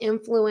called to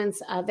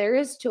influence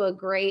others to a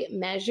great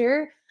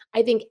measure,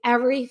 I think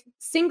every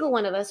single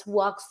one of us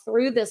walks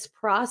through this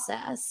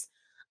process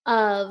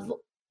of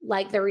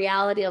like the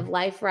reality of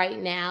life right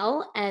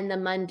now and the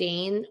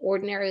mundane,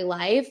 ordinary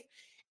life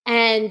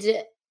and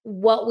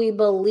what we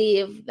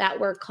believe that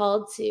we're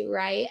called to,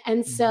 right?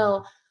 And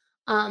so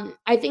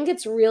I think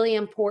it's really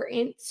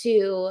important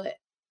to,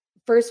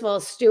 first of all,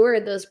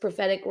 steward those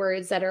prophetic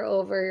words that are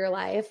over your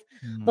life,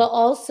 but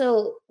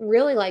also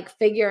really like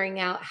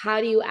figuring out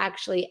how do you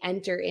actually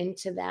enter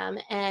into them.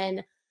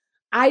 And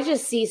I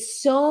just see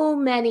so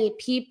many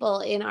people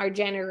in our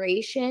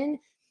generation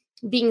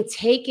being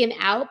taken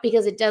out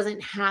because it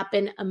doesn't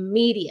happen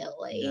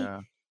immediately.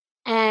 Yeah.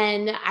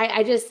 And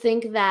I just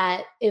think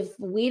that if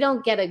we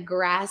don't get a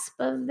grasp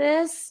of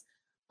this,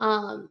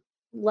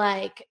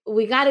 like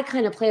we got to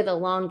kind of play the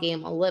long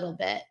game a little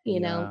bit, you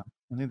know?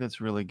 I think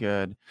that's really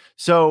good.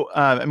 So,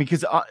 I mean,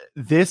 because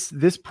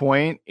this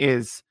point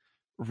is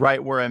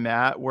right where I'm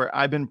at, where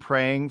I've been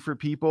praying for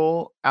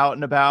people out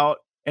and about,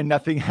 and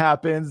nothing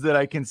happens that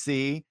I can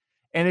see,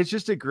 and it's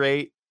just a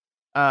great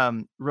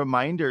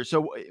reminder.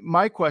 So,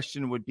 my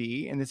question would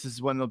be, and this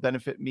is one that'll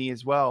benefit me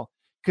as well,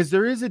 because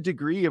there is a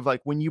degree of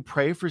like when you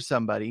pray for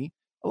somebody,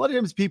 a lot of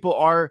times people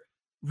are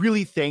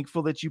really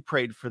thankful that you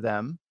prayed for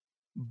them.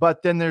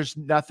 But then there's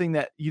nothing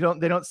that they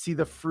don't see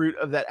the fruit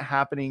of that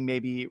happening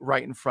maybe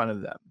right in front of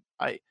them.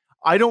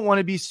 I don't want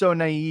to be so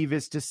naive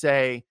as to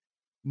say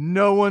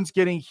no one's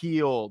getting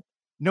healed.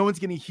 No one's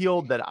getting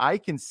healed that I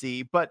can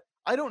see, but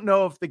I don't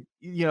know if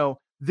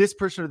this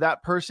person or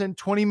that person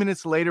 20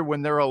 minutes later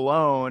when they're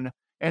alone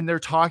and they're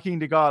talking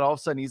to God, all of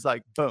a sudden he's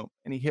like, boom,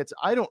 and he hits.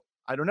 I don't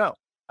know.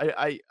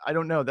 I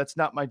don't know. That's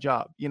not my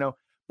job,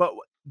 but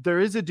there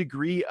is a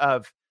degree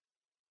of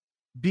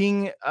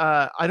being,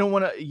 I don't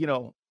want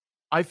to,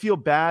 I feel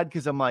bad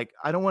because I'm like,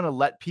 I don't want to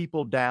let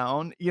people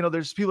down.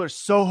 There's people are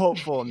so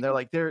hopeful and they're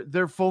like,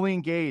 they're fully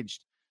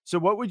engaged. So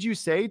what would you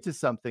say to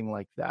something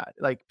like that?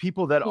 Like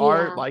people that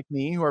are like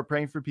me, who are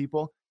praying for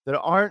people that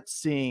aren't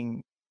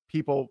seeing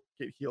people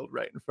get healed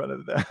right in front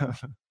of them.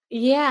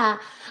 Yeah.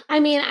 I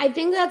mean, I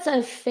think that's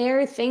a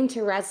fair thing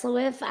to wrestle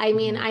with. I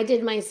mean, I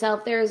did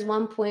myself. There was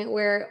one point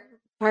where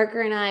Parker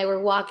and I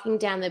were walking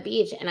down the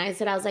beach and I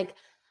was like,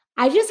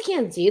 I just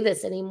can't do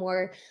this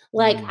anymore.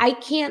 Like, I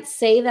can't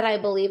say that I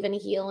believe in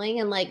healing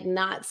and like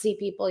not see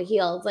people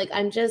healed. Like,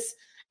 and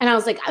I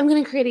was like, I'm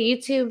going to create a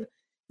YouTube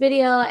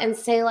video and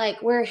say like,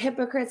 we're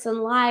hypocrites and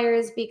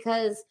liars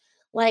because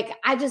like,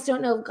 I just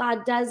don't know if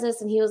God does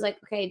this. And he was like,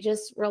 okay,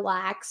 just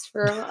relax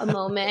for a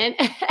moment.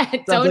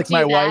 Don't like do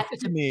my that. wife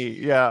to me.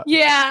 Yeah.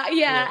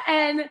 Yeah.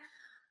 And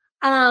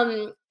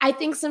I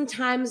think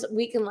sometimes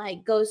we can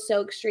like go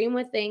so extreme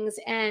with things.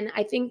 And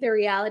I think the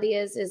reality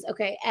is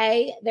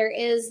okay, there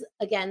is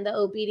again the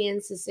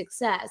obedience to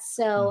success.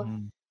 So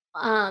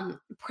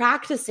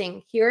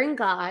practicing hearing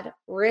God,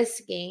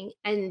 risking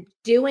and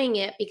doing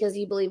it because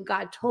you believe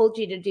God told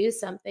you to do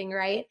something,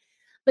 right?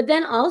 But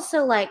then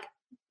also like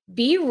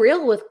be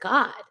real with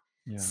God.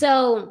 Yeah.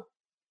 So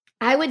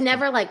I would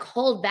never like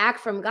hold back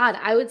from God.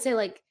 I would say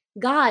like,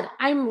 God,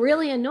 I'm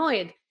really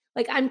annoyed.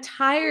 Like, I'm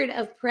tired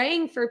of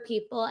praying for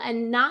people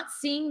and not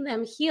seeing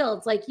them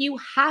healed. Like, you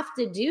have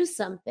to do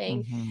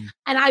something.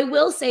 And I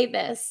will say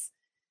this,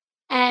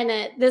 and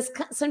this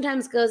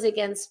sometimes goes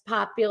against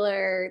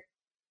popular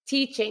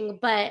teaching,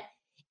 but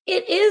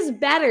it is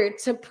better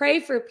to pray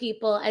for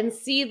people and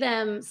see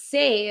them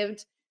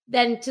saved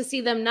than to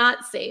see them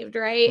not saved,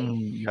 right?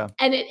 Yeah.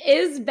 And it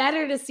is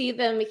better to see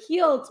them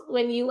healed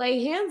when you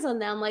lay hands on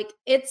them. Like,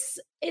 it's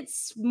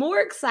more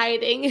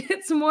exciting.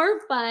 It's more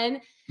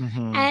fun.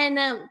 And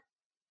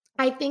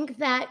I think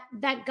that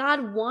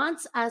God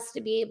wants us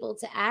to be able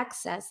to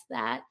access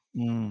that.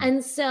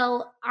 And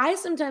so I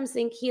sometimes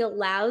think he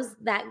allows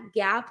that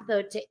gap,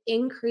 though, to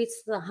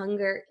increase the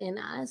hunger in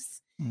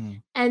us.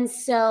 And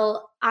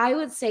so I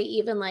would say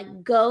even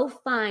like go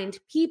find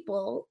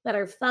people that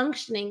are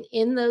functioning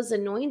in those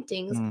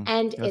anointings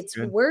and it's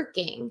good.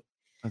 Working.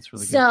 That's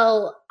really good.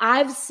 So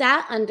I've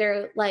sat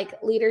under like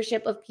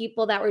leadership of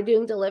people that were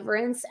doing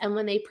deliverance. And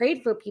when they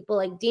prayed for people,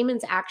 like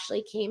demons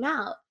actually came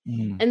out.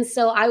 And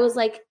so I was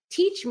like,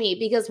 teach me,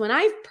 because when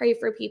I pray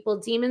for people,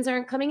 demons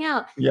aren't coming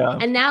out. Yeah.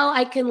 And now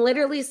I can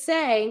literally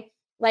say,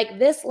 like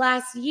this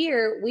last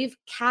year, we've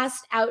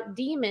cast out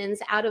demons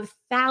out of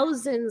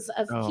thousands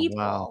of people.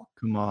 Wow.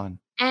 Come on.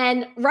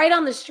 And right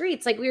on the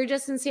streets, like we were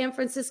just in San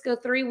Francisco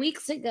 3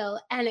 weeks ago,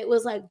 and it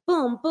was like,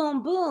 boom,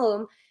 boom,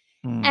 boom.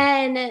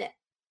 And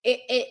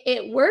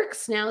it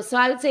works now. So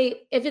I would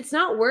say if it's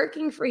not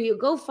working for you,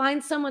 go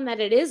find someone that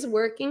it is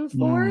working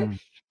for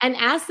and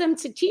ask them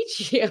to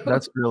teach you.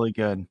 That's really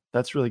good.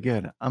 That's really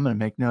good. I'm going to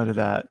make note of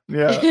that.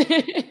 Yeah.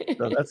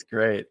 So that's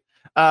great.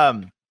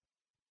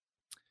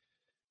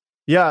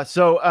 Yeah.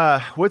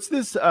 So what's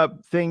this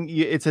thing?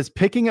 It says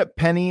picking up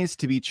pennies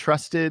to be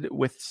trusted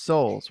with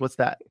souls. What's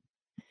that?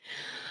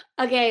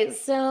 Okay,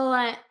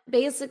 so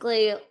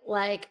basically,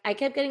 like I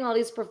kept getting all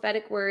these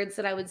prophetic words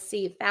that I would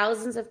see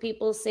thousands of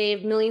people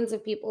saved, millions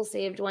of people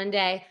saved one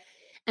day.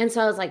 And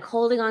so I was like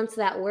holding on to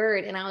that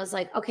word and I was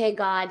like, okay,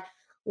 God,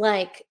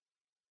 like,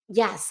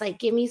 yes, like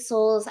give me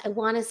souls. I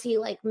want to see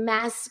like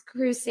mass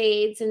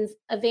crusades and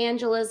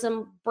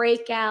evangelism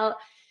breakout.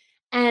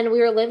 And we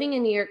were living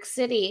in New York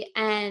City.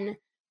 And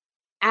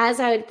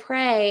as I would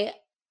pray,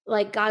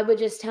 like God would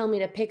just tell me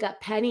to pick up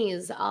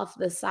pennies off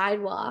the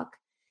sidewalk.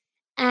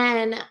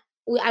 And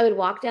I would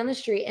walk down the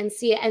street and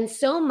see it. And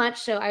so much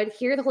so, I would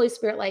hear the Holy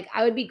Spirit. Like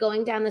I would be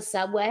going down the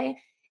subway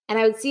and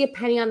I would see a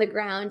penny on the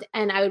ground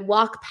and I would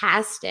walk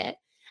past it.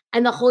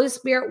 And the Holy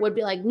Spirit would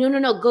be like, no, no,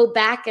 no, go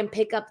back and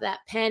pick up that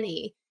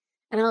penny.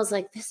 And I was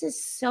like, this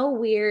is so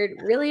weird,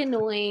 really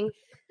annoying.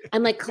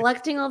 I'm like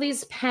collecting all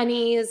these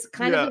pennies,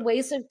 kind of a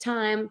waste of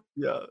time.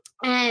 Yeah.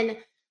 And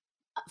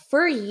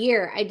for a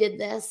year I did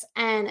this.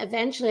 And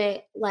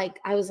eventually, like,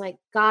 I was like,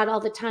 God, all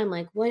the time,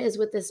 like, what is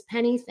with this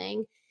penny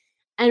thing?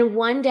 And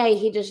one day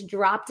he just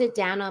dropped it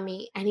down on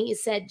me and he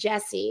said,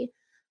 Jessi,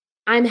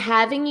 I'm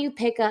having you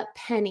pick up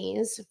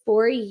pennies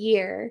for a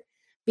year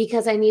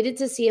because I needed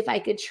to see if I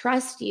could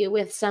trust you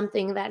with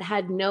something that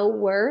had no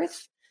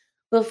worth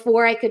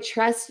before I could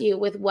trust you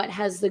with what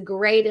has the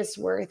greatest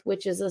worth,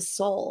 which is a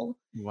soul.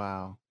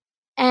 Wow.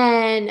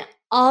 And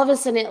all of a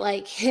sudden it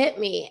like hit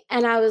me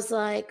and I was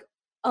like,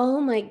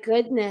 oh my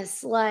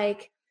goodness,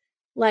 right,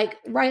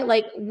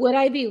 like, would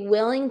I be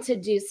willing to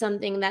do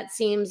something that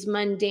seems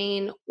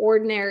mundane,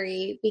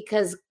 ordinary,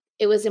 because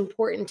it was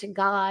important to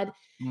God?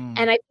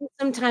 And I think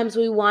sometimes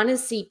we wanna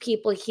see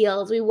people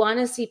healed, we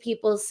wanna see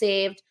people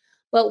saved,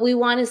 but we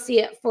wanna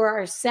see it for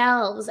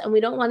ourselves, and we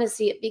don't wanna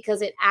see it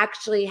because it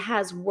actually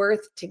has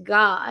worth to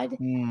God.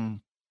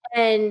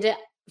 And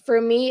for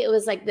me, it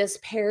was like this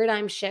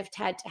paradigm shift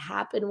had to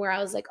happen where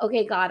I was like,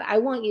 okay, God, I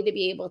want you to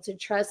be able to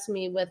trust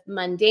me with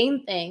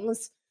mundane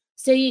things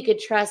so you could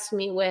trust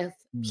me with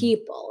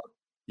people.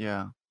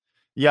 Yeah.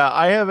 Yeah.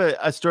 I have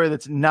a story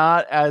that's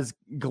not as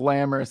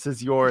glamorous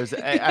as yours,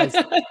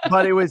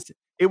 but it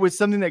was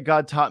something that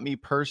God taught me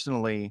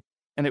personally.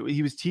 And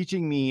he was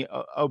teaching me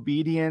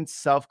obedience,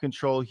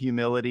 self-control,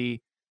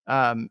 humility,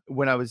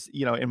 when I was,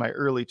 in my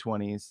early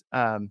 20s.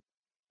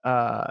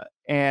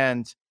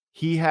 And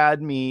he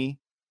had me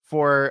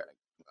for,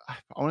 I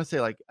want to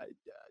say like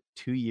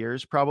 2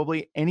 years,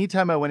 probably.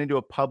 Anytime I went into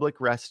a public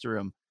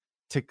restroom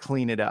to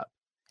clean it up.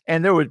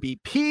 And there would be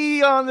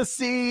pee on the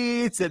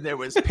seats and there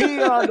was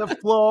pee on the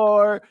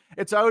floor.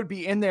 And so I would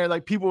be in there,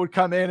 like people would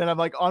come in and I'm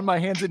like on my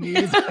hands and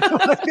knees.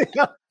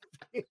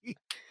 It's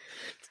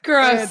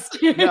gross.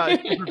 Yeah,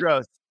 it's super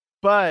gross.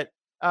 But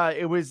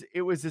it was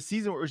a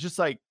season where it was just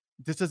like,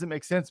 this doesn't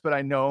make sense, but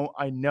I know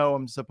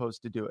I'm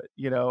supposed to do it,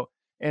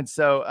 And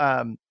so,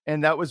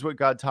 and that was what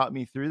God taught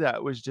me through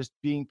that, was just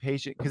being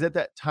patient. Because at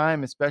that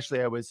time,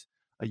 especially, I was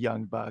a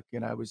young buck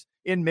and I was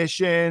in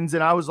missions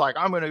and I was like,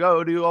 I'm going to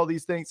go do all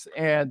these things.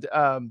 And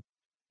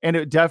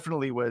it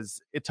definitely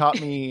it taught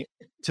me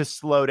to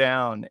slow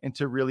down and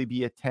to really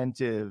be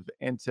attentive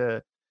and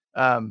to,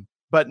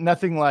 but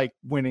nothing like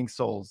winning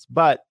souls,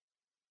 but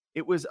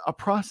it was a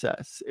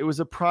process. It was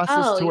a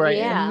process to where I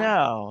am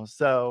now.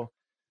 So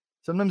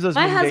sometimes those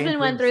my husband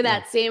went through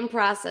that same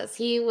process.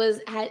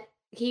 God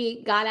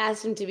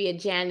asked him to be a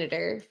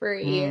janitor for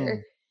a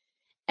year.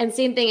 And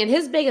same thing. And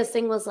his biggest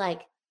thing was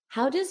like,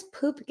 how does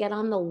poop get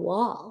on the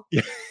wall?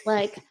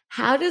 Like,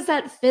 how does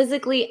that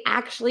physically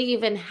actually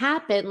even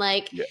happen?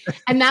 Like,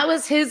 and that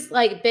was his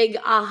like big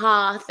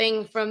aha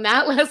thing from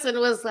that lesson,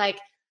 was like,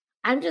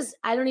 I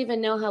don't even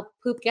know how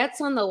poop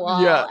gets on the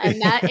wall. Yeah.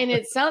 And that in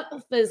itself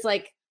is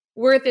like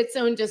worth its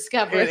own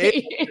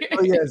discovery.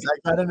 Yes,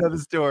 I gotta know the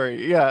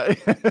story. Yeah.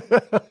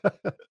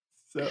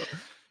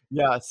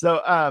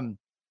 So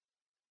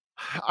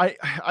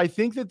I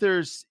think that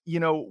there's,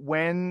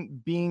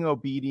 when being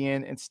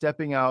obedient and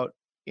stepping out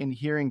and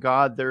hearing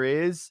God, there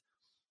is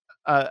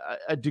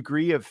a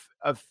degree of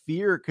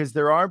fear, because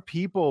there are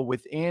people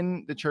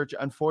within the church,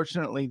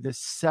 unfortunately, the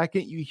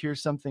second you hear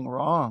something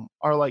wrong,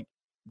 are like,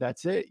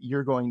 that's it,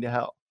 you're going to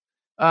hell.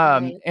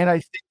 Right. And I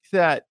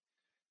think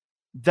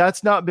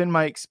that's not been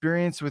my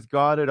experience with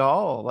God at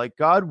all. Like,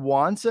 God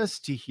wants us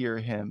to hear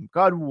him.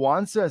 God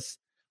wants us,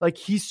 like,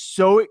 he's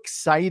so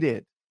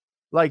excited.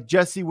 Like,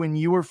 Jessi, when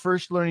you were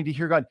first learning to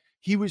hear God,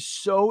 he was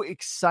so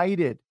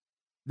excited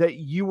that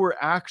you were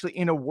actually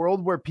in a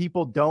world where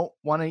people don't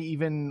want to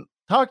even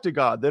talk to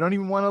God. They don't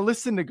even want to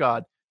listen to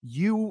God.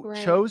 You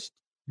chose,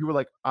 you were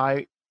like,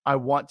 I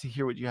want to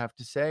hear what you have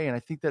to say. And I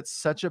think that's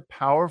such a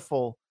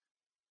powerful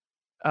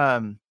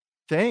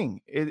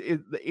thing.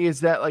 It is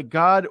that, like,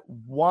 God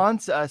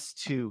wants us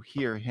to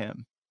hear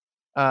him.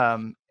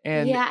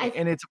 And Yeah,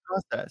 and it's a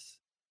process.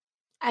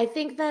 I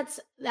think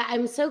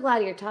I'm so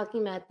glad you're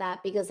talking about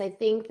that because I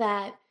think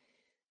that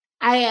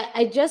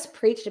I just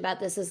preached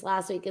about this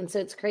last week, and so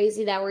it's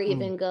crazy that we're Mm.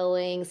 even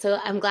going. So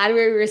I'm glad we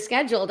were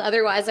rescheduled.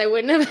 Otherwise, I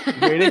wouldn't have Way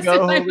had to this in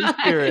go, my Holy mind.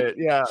 Spirit.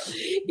 Yeah.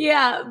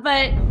 Yeah,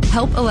 but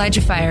Help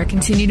ElijahFire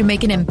continue to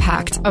make an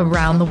impact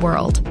around the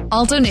world.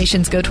 All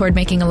donations go toward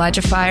making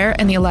ElijahFire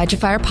and the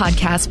ElijahFire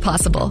podcast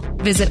possible.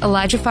 Visit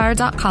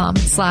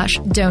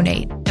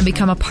ElijahFire.com/donate and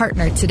become a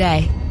partner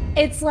today.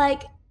 it's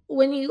like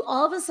when you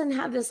all of a sudden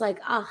have this like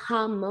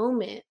aha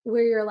moment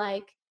where you're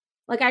like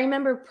I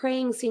remember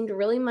praying seemed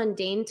really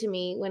mundane to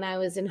me when I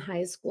was in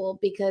high school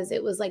because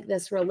it was like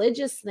this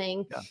religious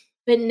thing. Yeah.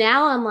 But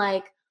now I'm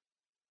like,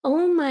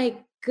 oh my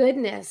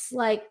goodness,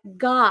 like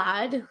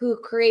God who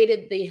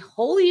created the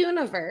whole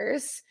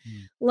universe,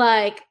 Mm.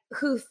 like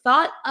who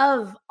thought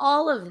of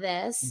all of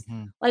this,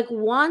 Mm-hmm. like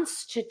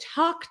wants to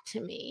talk to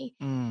me.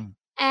 Mm.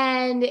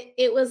 And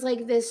it was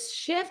like this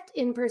shift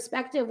in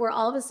perspective where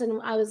all of a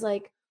sudden I was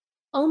like,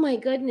 oh my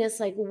goodness,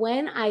 like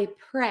when I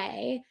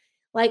pray,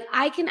 like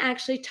I can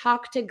actually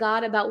talk to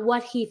God about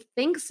what he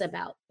thinks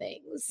about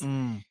things.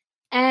 Mm.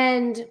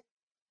 And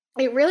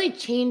it really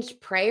changed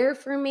prayer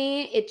for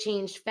me. It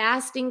changed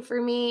fasting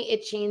for me.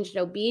 It changed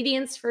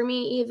obedience for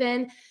me,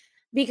 even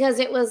because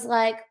it was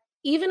like,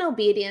 even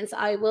obedience,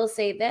 I will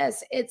say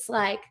this, it's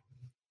like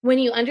when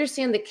you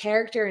understand the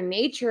character and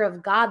nature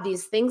of God,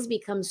 these things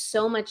become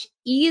so much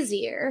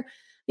easier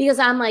because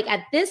I'm like,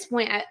 at this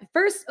point, at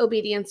first,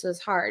 obedience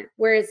was hard.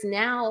 Whereas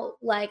now,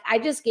 like, I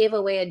just gave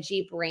away a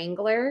Jeep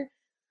Wrangler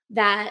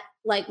that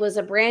like was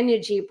a brand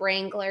new Jeep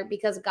Wrangler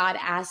because God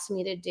asked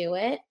me to do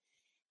it.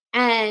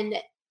 And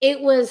it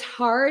was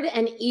hard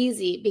and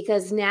easy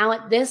because now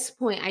at this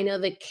point, I know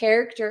the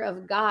character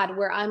of God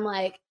where I'm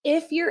like,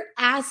 if you're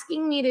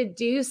asking me to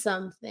do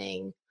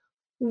something,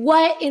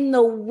 what in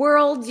the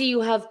world do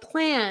you have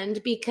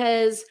planned?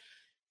 Because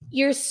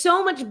you're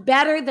so much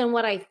better than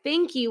what I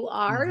think you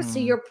are. So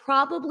Mm-hmm. you're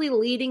probably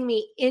leading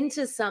me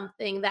into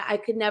something that I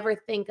could never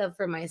think of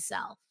for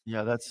myself.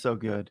 Yeah, that's so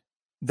good.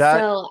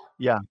 So,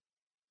 Yeah,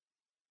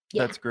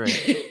 yeah. that's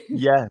great.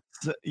 Yes.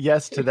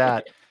 Yes to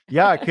that.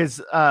 Yeah, because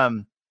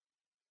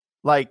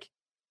like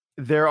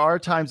there are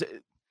times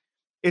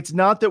it's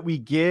not that we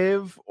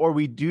give or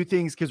we do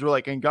things because we're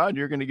like, and God,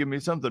 you're going to give me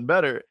something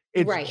better.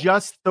 It's Right.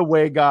 just the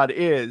way God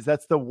is.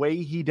 That's the way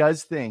he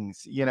does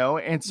things,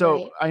 And so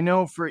Right. I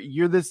know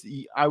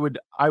I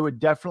would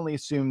definitely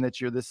assume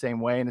that you're the same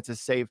way. And it's a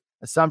safe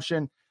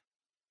assumption.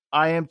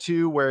 I am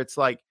too, where it's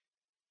like,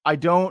 I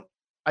don't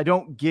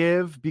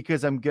give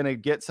because I'm going to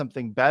get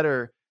something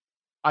better.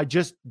 I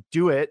just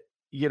do it,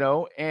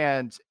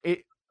 and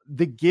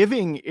the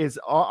giving is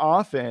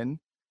often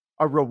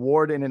a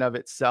reward in and of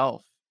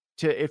itself.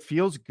 It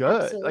feels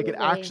good. Like it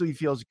Absolutely. actually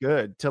feels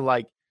good to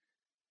like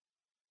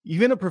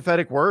even a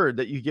prophetic word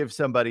that you give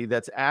somebody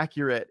that's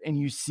accurate and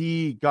you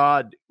see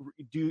God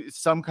do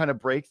some kind of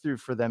breakthrough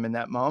for them in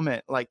that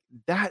moment. Like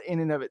that in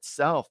and of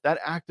itself, that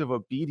act of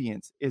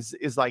obedience is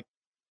like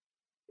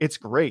it's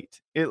great.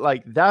 It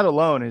like that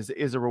alone is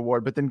a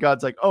reward. But then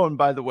God's like, oh, and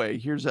by the way,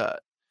 here's a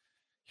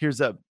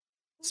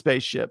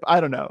spaceship.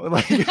 I don't know.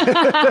 Like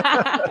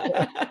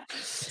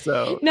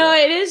so No,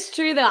 it is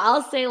true though.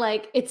 I'll say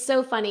like it's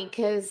so funny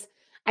because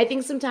I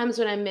think sometimes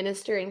when I'm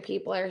ministering,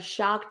 people are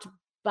shocked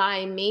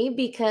by me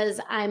because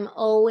I'm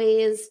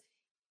always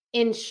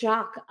in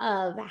shock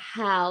of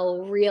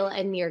how real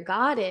and near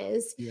God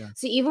is. yeah.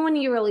 So even when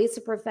you release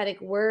a prophetic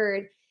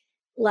word,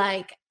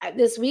 like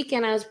this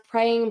weekend, I was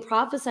praying and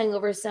prophesying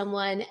over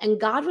someone, and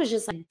God was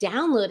just like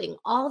downloading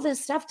all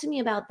this stuff to me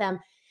about them.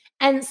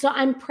 And so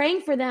I'm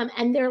praying for them,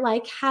 and they're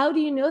like, how do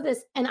you know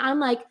this? And I'm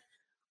like,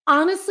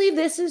 honestly,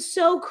 this is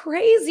so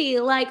crazy.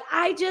 Like,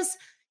 I just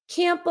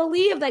can't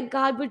believe that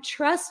God would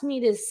trust me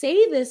to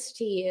say this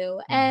to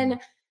you. Mhm. And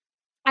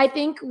I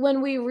think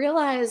when we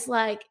realize,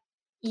 like,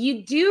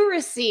 you do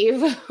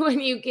receive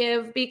when you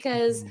give,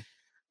 because Mhm.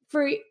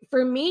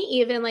 for me,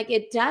 even like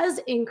it does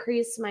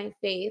increase my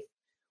faith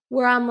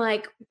where I'm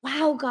like,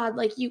 wow, God,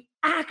 like you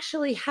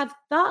actually have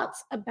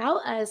thoughts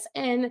about us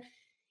and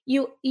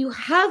you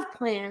have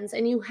plans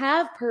and you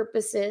have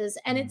purposes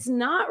and Mhm. it's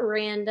not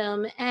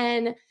random.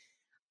 And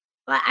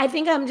I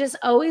think I'm just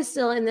always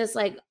still in this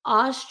like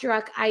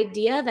awestruck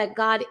idea that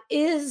God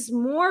is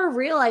more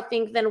real, I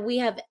think, than we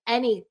have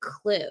any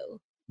clue.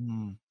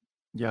 Mm.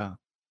 Yeah.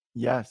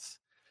 Yes.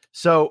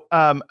 So,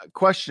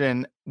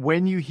 question,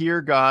 when you hear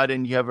God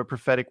and you have a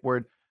prophetic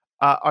word,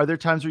 are there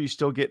times where you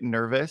still get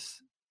nervous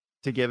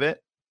to give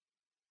it?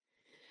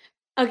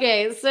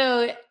 Okay,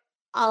 so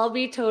I'll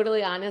be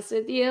totally honest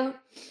with you.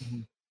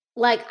 Mhm.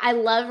 Like, I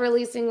love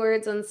releasing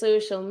words on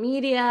social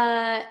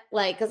media,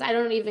 like, because I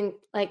don't even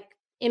like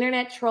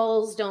internet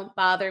trolls don't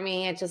bother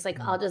me. It's just like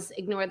Mm. I'll just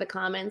ignore the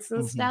comments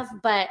and Mhm. stuff.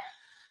 But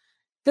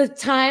the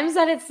times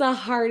that it's the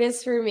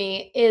hardest for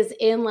me is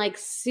in like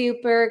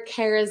super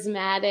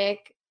charismatic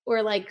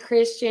or like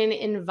Christian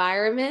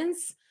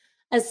environments,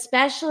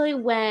 especially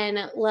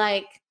when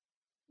like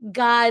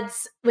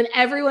when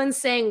everyone's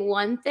saying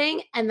one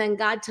thing and then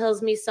God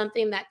tells me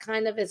something that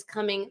kind of is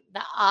coming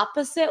the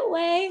opposite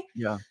way.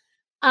 Yeah.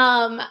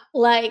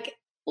 Like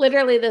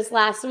literally this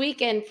last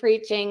weekend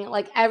preaching,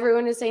 like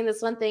everyone was saying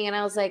this one thing and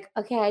I was like,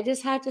 okay, I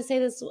just have to say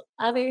this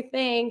other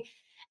thing.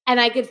 And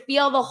I could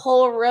feel the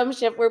whole room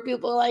shift where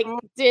people like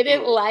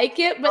didn't like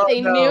it, but Oh,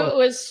 they knew no. it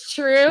was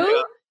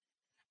true.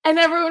 And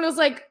everyone was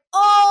like,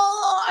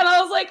 oh, and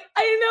I was like,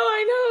 I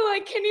know.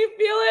 Like, can you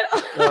feel it?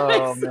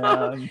 Oh, So,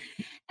 man.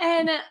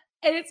 and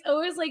it's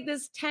always like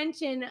this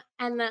tension.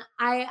 And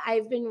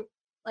I've been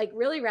like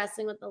really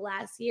wrestling with the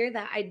last year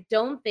that I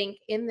don't think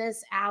in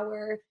this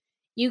hour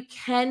you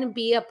can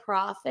be a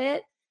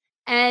prophet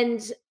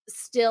and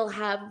still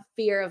have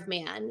fear of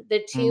man.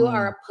 The two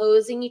are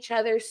opposing each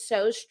other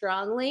so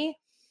strongly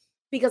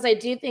because I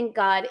do think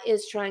God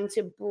is trying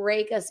to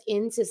break us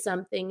into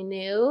something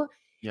new.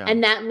 Yeah.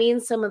 And that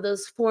means some of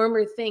those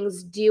former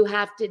things do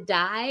have to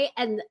die.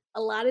 And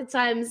a lot of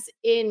times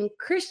in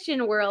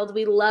Christian world,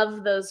 we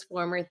love those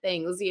former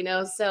things,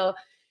 So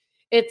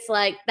it's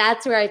like,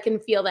 that's where I can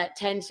feel that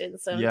tension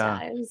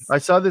sometimes. Yeah. I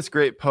saw this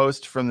great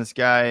post from this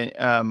guy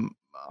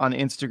on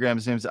Instagram.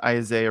 His name's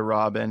Isaiah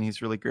Robin.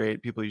 He's really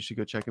great. People, you should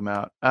go check him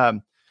out.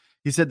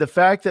 He said, the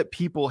fact that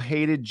people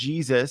hated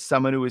Jesus,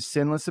 someone who is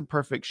sinless and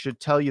perfect, should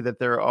tell you that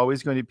there are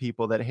always going to be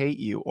people that hate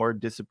you or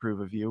disapprove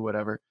of you,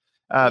 whatever.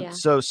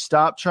 So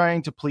stop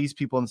trying to please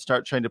people and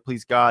start trying to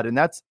please God. And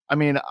that's, I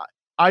mean,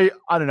 I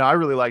don't know. I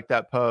really like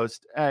that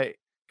post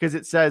because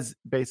it says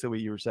basically what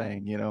you were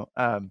saying,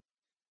 of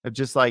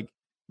just like,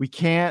 we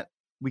can't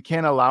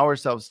allow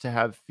ourselves to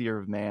have fear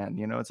of man.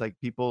 It's like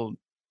people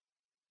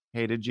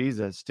hated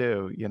Jesus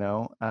too,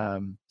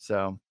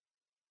 so.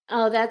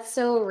 Oh, that's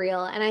so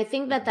real. And I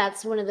think that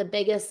that's one of the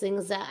biggest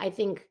things that I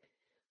think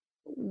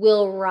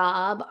will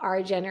rob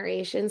our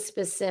generation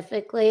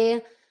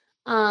specifically,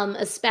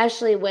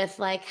 especially with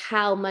like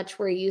how much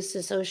we're used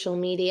to social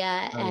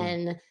media Oh, yeah.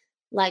 and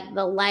like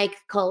the like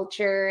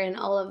culture and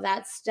all of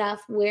that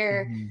stuff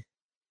where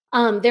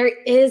there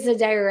is a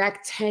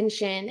direct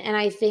tension. And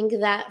I think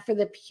that for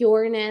the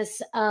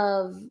pureness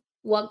of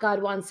what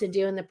God wants to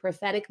do in the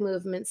prophetic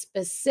movement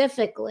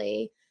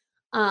specifically,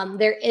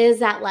 there is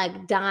that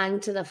like dying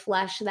to the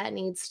flesh that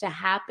needs to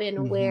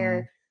happen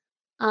where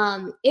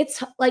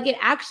it's like it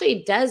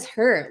actually does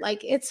hurt.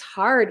 Like it's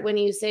hard when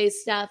you say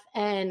stuff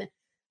and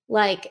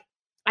like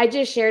I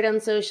just shared on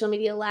social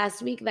media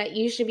last week that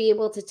you should be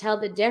able to tell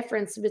the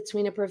difference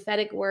between a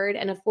prophetic word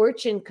and a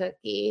fortune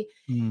cookie.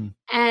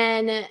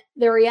 And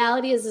the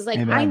reality is like,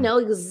 I Amen. know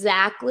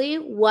exactly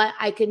what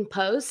I can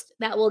post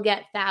that will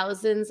get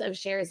thousands of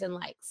shares and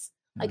likes.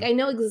 Like, I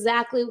know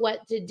exactly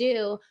what to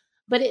do,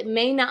 but it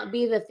may not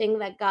be the thing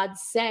that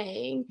God's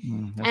saying.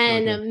 That's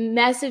really good.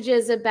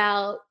 Messages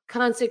about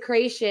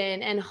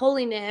consecration and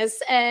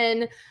holiness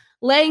and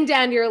laying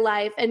down your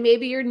life, and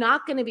maybe you're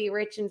not going to be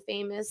rich and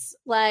famous.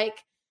 Like,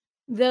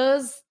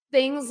 those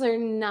things are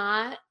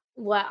not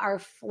what our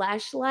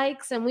flesh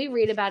likes. And we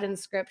read about in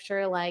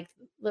scripture, like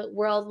the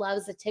world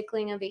loves the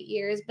tickling of the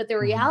ears. But the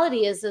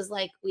reality is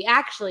like, we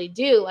actually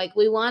do. Like,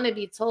 we want to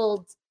be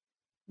told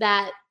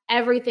that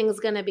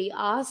everything's going to be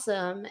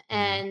awesome.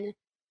 And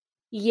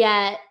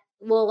yet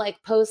we'll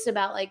like post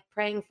about like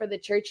praying for the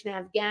church in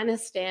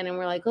Afghanistan. And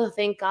we're like, oh,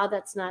 thank God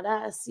that's not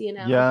us,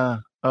 Yeah.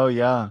 Oh,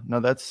 yeah. No,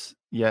 that's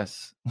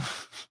yes.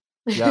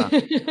 Yeah.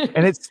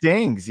 And it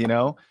stings,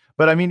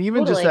 But I mean,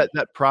 even just Totally.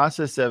 that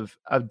process of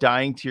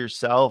dying to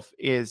yourself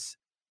is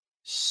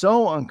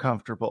so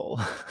uncomfortable.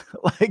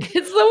 Like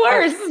It's the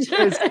worst.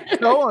 it's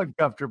so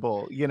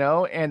uncomfortable,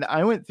 And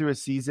I went through a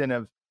season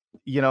of,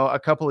 a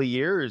couple of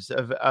years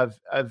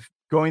of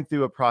going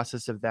through a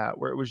process of that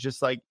where it was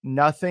just like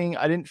nothing.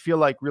 I didn't feel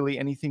like really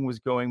anything was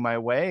going my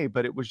way,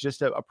 but it was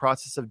just a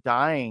process of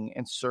dying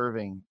and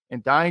serving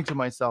and dying to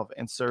myself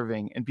and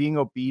serving and being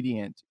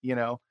obedient,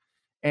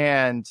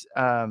 and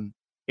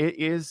it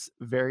is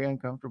very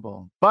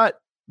uncomfortable, but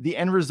the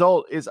end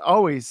result is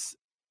always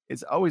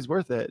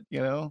worth it.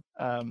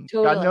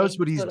 God knows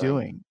what he's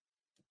doing.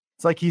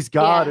 It's like he's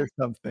God or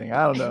something.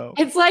 I don't know.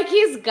 It's like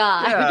he's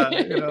God.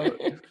 Yeah.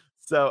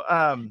 So,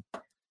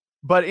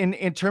 but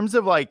in terms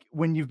of like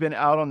when you've been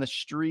out on the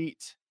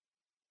street,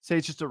 say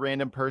it's just a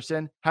random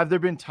person, have there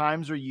been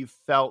times where you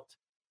felt,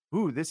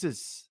 ooh, this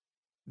is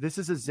a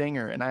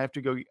zinger and I have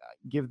to go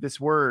give this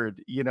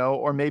word,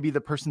 or maybe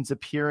the person's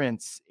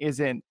appearance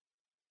isn't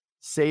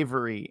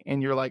savory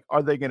and you're like,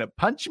 are they going to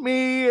punch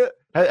me?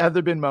 Have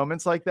there been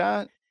moments like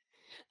that?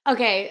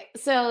 Okay.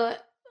 So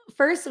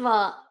first of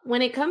all,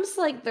 when it comes to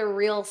like the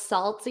real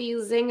salty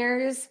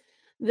zingers,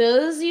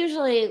 those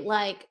usually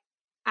like,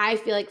 I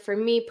feel like for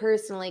me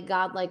personally,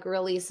 God like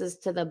releases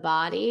to the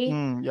body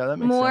Yeah, that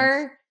makes sense.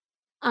 more.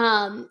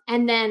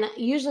 And then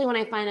usually when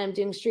I find I'm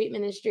doing street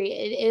ministry,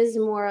 it is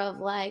more of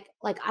like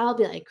I'll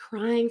be like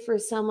crying for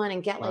someone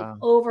and get like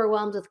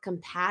overwhelmed with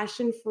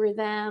compassion for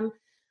them.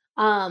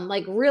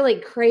 Like really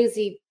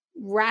crazy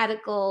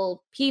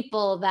radical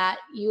people that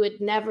you would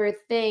never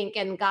think.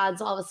 And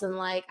God's all of a sudden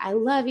like, I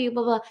love you,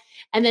 blah, blah.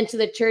 And then to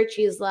the church,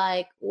 he's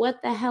like,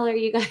 what the hell are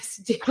you guys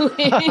doing?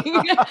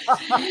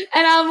 And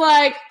I'm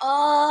like,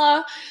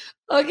 oh,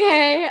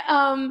 okay.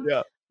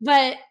 Yeah.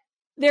 But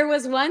there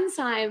was one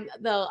time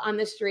though on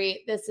the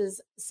street,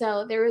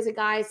 there was a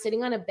guy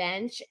sitting on a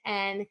bench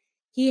and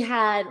he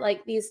had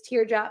like these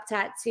teardrop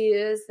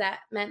tattoos that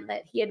meant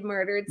that he had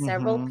murdered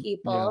several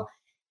people.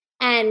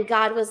 And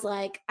God was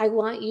like, I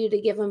want you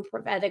to give him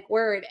prophetic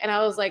word. And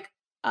I was like,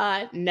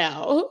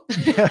 no.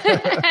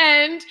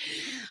 And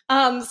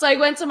so I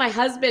went to my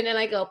husband and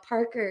I go,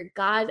 Parker,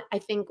 God, I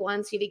think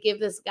wants you to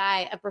give this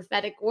guy a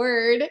prophetic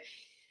word.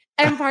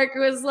 And Parker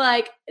was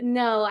like,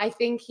 no, I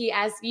think he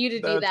asked you to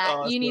do that.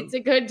 Awesome. You need to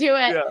go do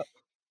it. Yeah.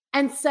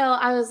 And so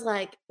I was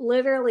like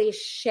literally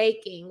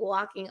shaking,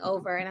 walking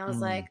over. And I was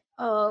like,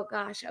 oh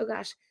gosh, oh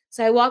gosh.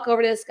 So I walk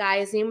over to this guy.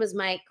 His name was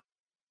Mike.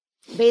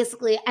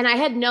 Basically, and I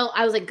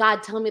was like,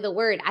 God, tell me the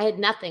word. I had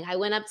nothing. I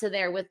went up to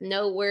there with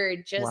no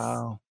word, just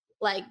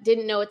like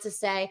didn't know what to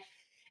say.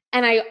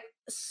 And I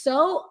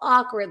so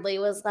awkwardly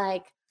was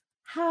like,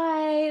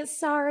 hi,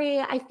 sorry.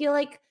 I feel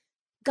like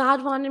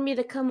God wanted me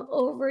to come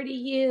over to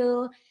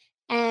you.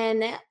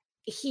 And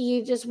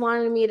he just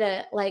wanted me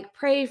to like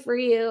pray for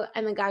you.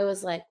 And the guy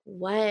was like,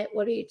 what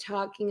are you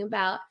talking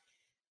about?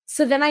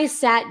 So then I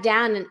sat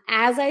down, and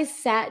as I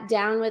sat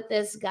down with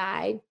this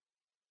guy,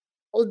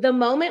 the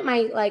moment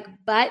my like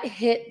butt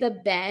hit the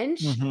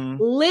bench,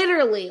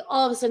 literally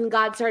all of a sudden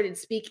God started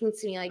speaking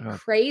to me like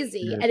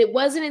crazy. Dude. And it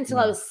wasn't until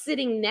I was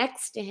sitting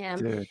next to him.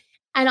 Dude.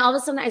 And all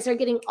of a sudden I started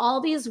getting all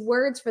these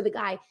words for the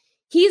guy.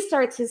 He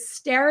starts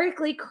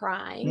hysterically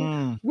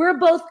crying. We're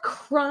both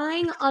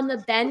crying on the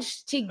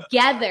bench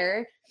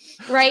together,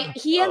 right?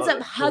 He ends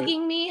up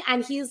hugging me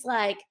and he's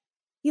like,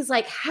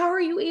 how are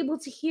you able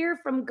to hear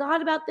from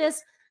God about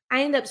this?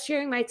 I end up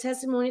sharing my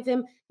testimony with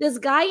him. This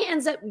guy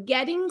ends up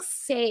getting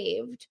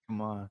saved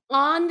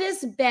on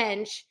this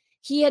bench.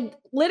 He had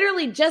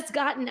literally just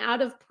gotten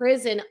out of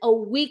prison a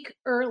week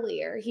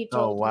earlier, he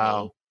told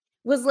me.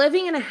 Was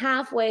living in a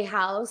halfway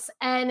house.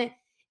 And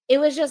it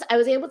was just, I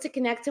was able to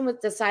connect him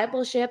with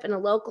discipleship in a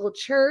local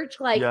church.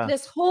 Like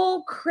this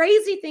whole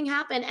crazy thing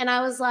happened. And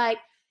I was like,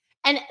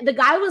 and the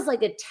guy was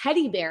like a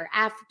teddy bear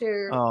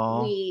after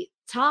we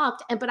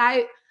talked. But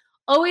I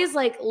always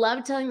like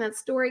love telling that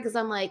story because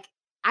I'm like,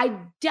 I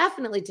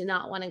definitely did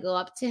not want to go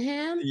up to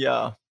him.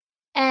 Yeah.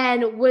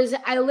 And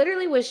I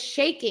literally was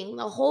shaking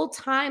the whole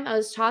time I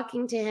was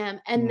talking to him.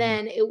 And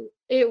then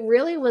it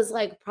really was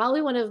like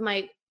probably one of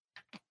my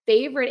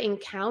favorite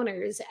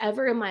encounters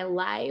ever in my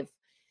life.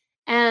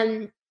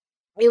 And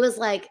it was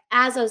like,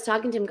 as I was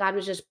talking to him, God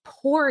was just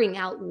pouring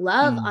out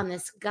love on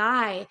this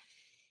guy.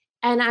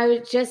 And I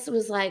just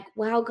was like,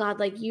 wow, God,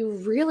 like you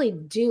really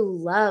do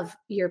love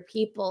your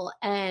people.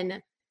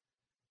 And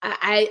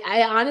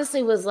I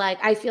honestly was like,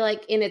 I feel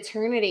like in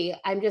eternity,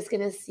 I'm just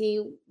going to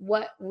see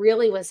what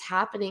really was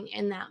happening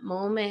in that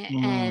moment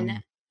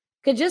and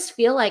could just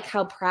feel like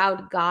how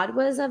proud God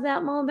was of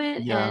that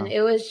moment. Yeah. And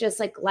it was just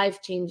like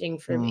life-changing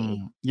for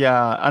me.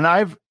 Yeah. And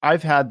I've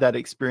had that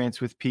experience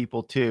with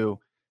people too,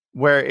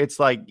 where it's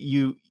like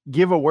you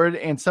give a word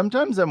and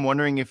sometimes I'm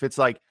wondering if it's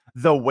like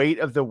the weight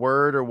of the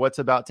word or what's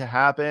about to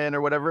happen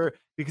or whatever,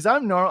 because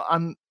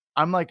I'm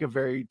like a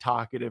very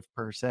talkative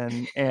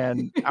person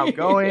and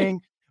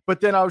outgoing. But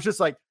then I was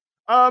just like,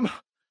 like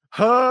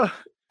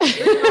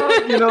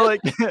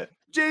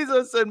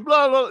Jesus and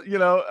blah, blah,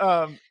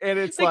 and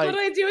it's like, what do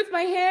I do with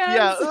my hands?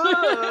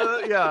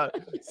 Yeah.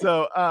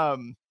 So,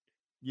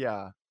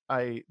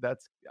 I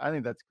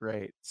think that's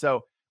great.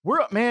 So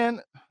we're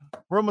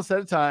almost out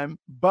of time,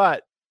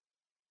 but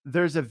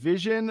there's a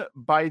vision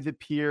by the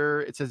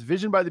pier. It says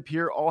vision by the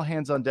pier, all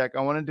hands on deck.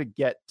 I wanted to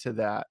get to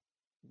that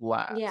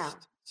last. Yeah.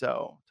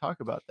 So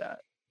talk about that.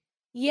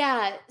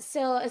 Yeah.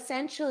 So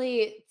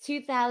essentially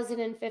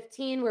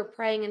 2015, we're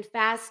praying and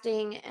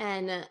fasting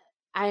and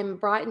I'm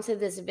brought into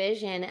this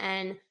vision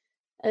and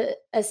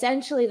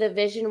essentially the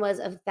vision was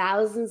of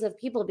thousands of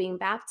people being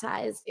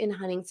baptized in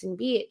Huntington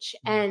Beach.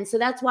 And so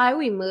that's why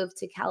we moved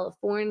to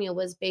California,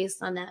 was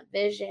based on that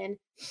vision.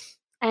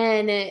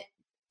 And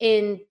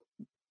in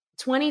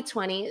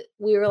 2020,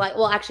 we were like,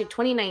 well, actually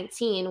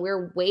 2019,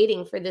 we're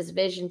waiting for this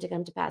vision to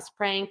come to pass,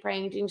 praying,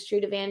 doing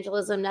street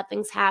evangelism.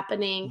 Nothing's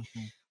happening.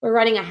 We're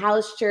running a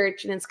house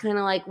church and it's kind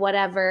of like,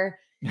 whatever.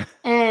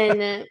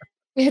 And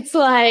it's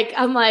like,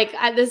 I'm like,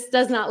 this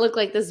does not look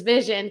like this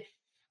vision.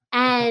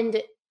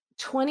 And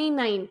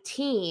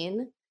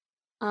 2019,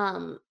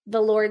 the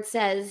Lord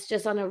says,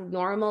 just on a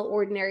normal,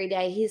 ordinary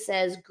day, he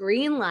says,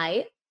 green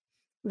light,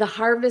 the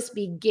harvest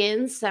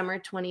begins summer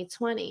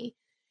 2020.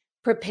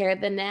 Prepare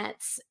the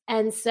nets.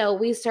 And so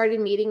we started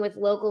meeting with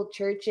local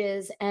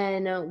churches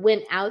and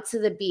went out to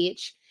the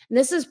beach. And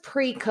this is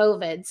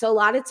pre-COVID. So a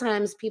lot of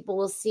times people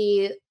will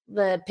see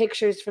the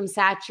pictures from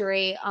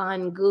Saturate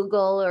on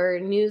Google or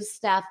news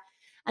stuff.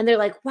 And they're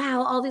like,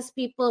 wow, all these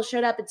people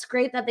showed up. It's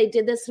great that they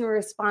did this in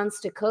response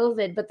to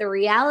COVID. But the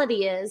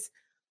reality is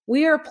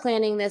we are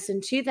planning this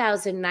in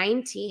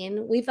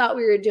 2019. We thought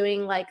we were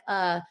doing like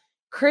a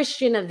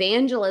Christian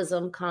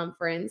evangelism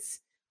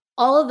conference.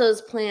 All of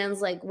those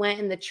plans like went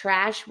in the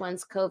trash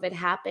once COVID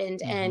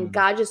happened, and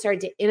God just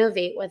started to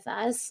innovate with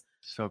us.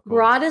 So cool.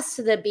 Brought us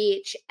to the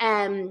beach,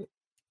 and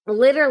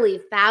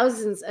literally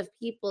thousands of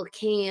people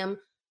came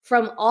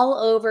from all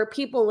over.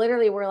 People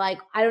literally were like,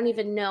 I don't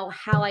even know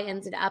how I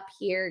ended up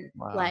here.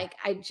 Wow. Like,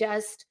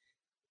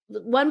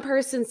 one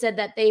person said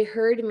that they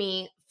heard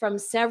me from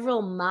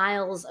several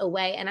miles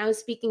away, and I was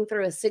speaking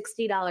through a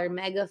 $60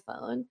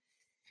 megaphone,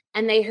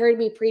 and they heard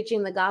me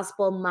preaching the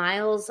gospel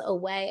miles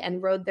away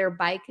and rode their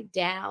bike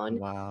down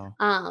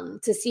Wow.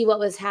 to see what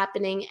was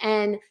happening.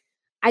 And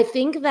I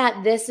think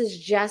that this is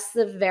just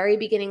the very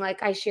beginning,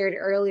 like I shared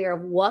earlier,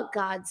 of what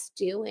God's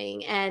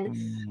doing. And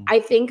I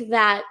think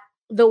that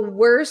the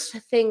worst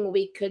thing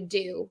we could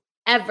do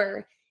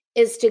ever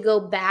is to go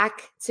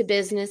back to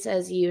business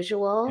as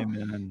usual.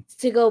 Amen.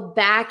 To go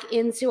back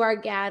into our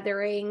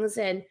gatherings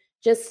and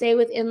just stay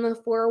within the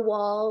four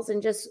walls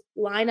and just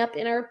line up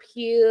in our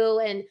pew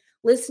and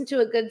listen to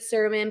a good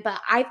sermon.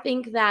 But I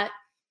think that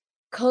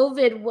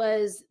COVID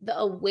was the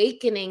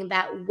awakening,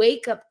 that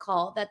wake-up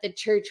call that the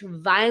church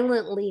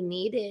violently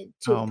needed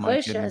to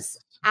push us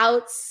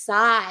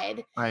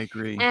outside. I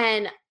agree.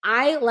 And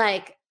I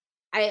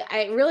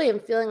really am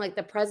feeling like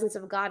the presence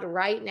of God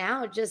right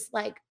now, just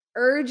like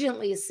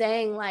urgently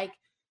saying, like,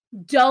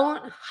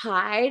 don't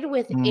hide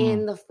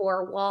within the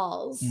four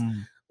walls.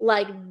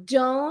 Like,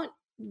 don't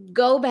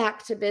go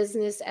back to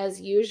business as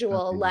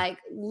usual. Okay. Like,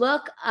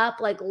 look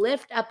up, like,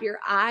 lift up your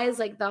eyes,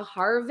 like the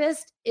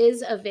harvest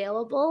is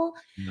available.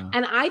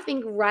 And I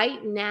think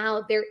right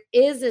now there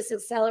is this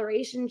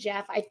acceleration,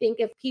 Jeff. I think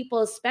if people,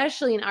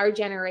 especially in our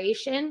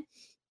generation,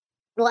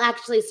 will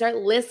actually start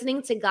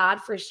listening to God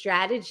for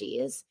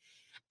strategies.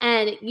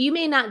 And you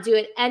may not do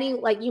it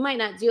you might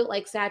not do it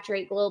like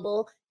Saturate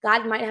Global.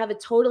 God might have a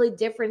totally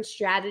different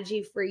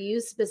strategy for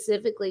you,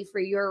 specifically for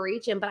your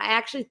region. But I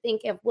actually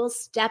think if we'll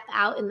step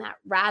out in that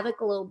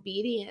radical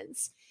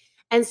obedience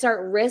and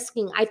start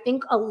risking, I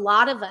think a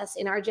lot of us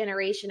in our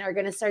generation are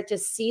going to start to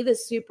see the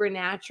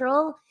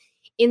supernatural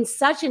in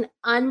such an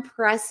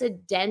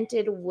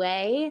unprecedented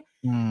way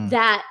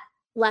that,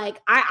 like,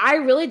 I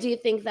really do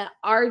think that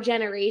our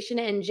generation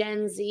and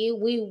Gen Z,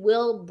 we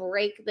will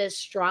break this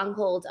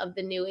stronghold of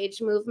the New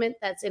Age movement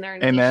that's in our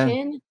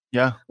nation.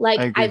 Yeah.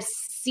 Like, I've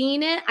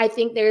seen it. I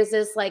think there's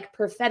this like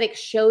prophetic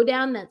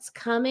showdown that's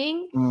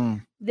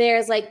coming.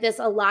 There's like this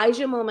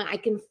Elijah moment. I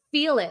can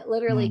feel it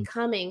literally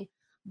coming,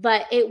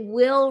 but it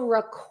will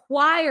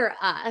require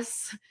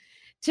us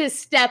to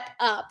step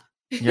up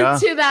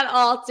to that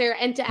altar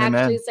and to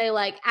actually say,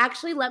 like,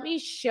 actually, let me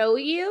show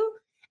you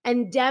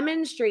and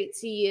demonstrate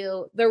to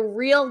you the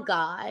real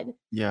God.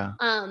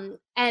 And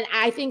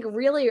I think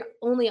really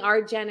only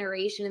our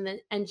generation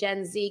and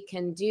Gen Z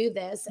can do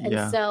this.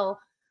 And so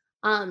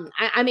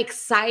I'm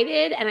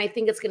excited, and I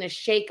think it's going to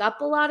shake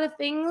up a lot of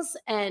things.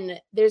 And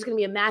there's going to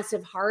be a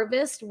massive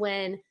harvest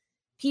when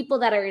people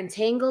that are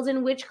entangled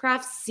in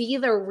witchcraft see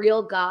the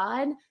real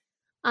God.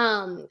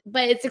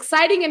 But it's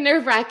exciting and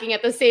nerve-wracking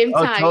at the same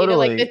time.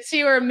 Totally. You know, like the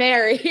two are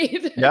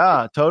married.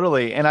 Yeah,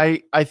 totally. And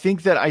I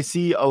think that I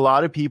see a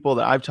lot of people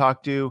that I've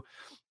talked to.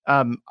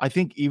 I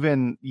think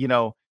even,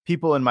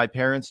 people in my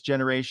parents'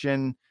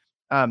 generation,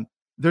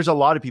 there's a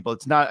lot of people.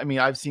 It's not,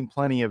 I've seen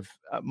plenty of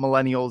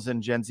millennials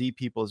and Gen Z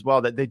people as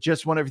well, that they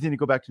just want everything to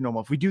go back to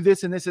normal. If we do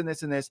this and this and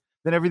this and this,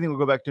 then everything will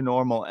go back to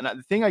normal. And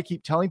the thing I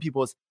keep telling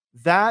people is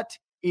that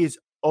is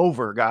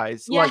over,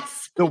 guys. Like,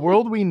 the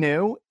world we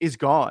knew is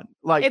gone.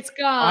 Like, it's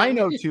gone. I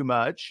know too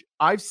much.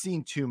 I've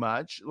seen too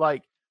much.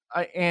 Like,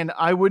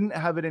 I wouldn't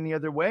have it any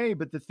other way.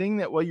 But the thing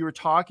that while you were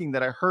talking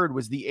that I heard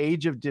was the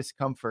age of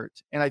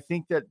discomfort. And I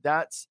think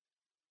that's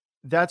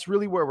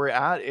really where we're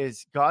at,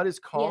 is God is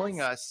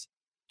calling us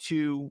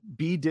to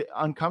be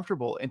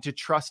uncomfortable and to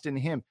trust in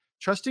him.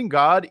 Trusting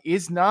God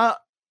it's not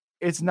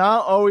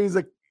always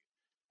a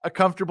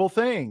comfortable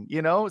thing.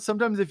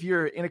 Sometimes if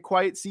you're in a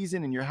quiet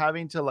season and you're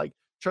having to like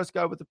trust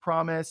God with a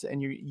promise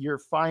and you're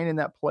fine in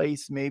that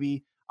place,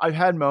 maybe I've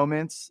had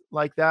moments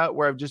like that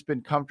where I've just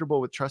been comfortable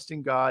with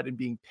trusting God and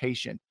being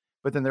patient.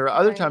 But then there are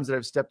other times that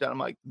I've stepped out. I'm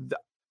like,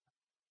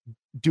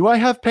 do I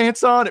have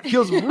pants on? It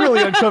feels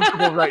really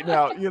uncomfortable right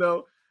now,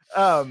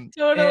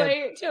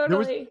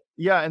 Totally.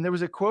 And there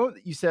was a quote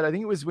that you said, I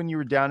think it was when you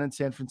were down in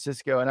San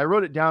Francisco, and I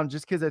wrote it down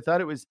just because I thought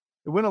it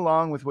went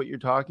along with what you're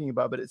talking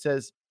about. But it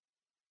says,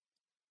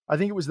 I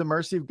think it was the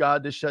mercy of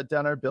God to shut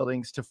down our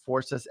buildings to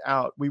force us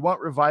out. We want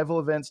revival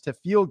events to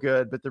feel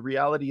good, but the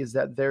reality is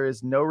that there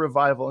is no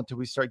revival until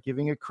we start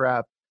giving a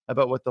crap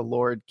about what the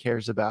Lord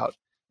cares about.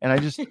 And I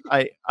just,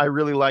 I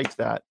really liked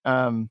that.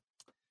 And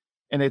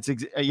it's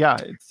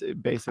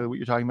basically what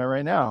you're talking about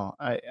right now.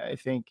 I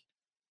think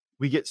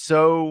we get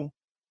so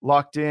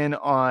locked in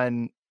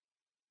on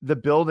the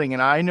building.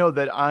 And I know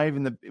that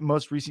in the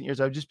most recent years,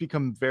 I've just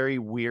become very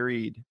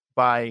wearied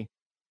by,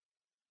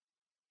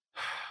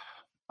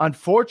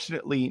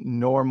 unfortunately,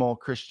 normal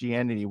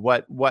Christianity,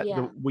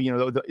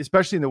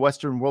 especially in the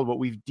Western world, what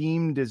we've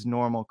deemed as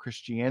normal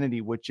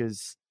Christianity, which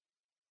is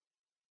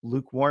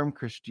lukewarm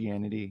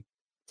Christianity.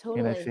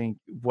 And I Totally. think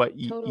what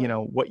Totally.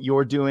 what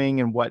you're doing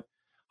and what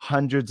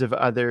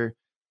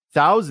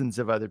thousands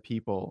of other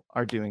people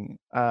are doing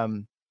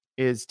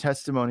is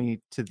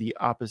testimony to the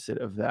opposite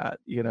of that,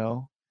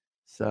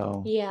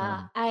 So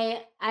Yeah,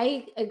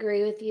 I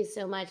agree with you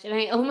so much. And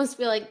I almost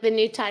feel like the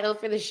new title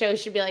for the show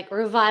should be like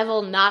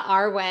Revival Not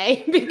Our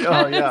Way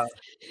oh yeah,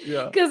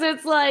 because yeah,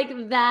 it's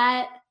like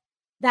that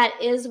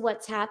is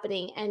what's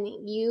happening. And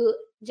you,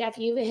 Jeff,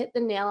 you hit the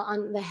nail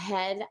on the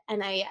head.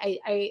 And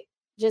I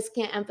just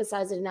can't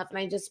emphasize it enough. And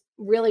I just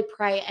really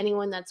pray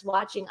anyone that's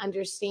watching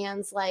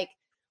understands like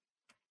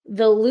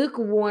the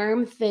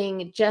lukewarm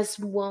thing just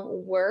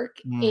won't work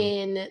mm,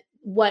 in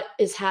what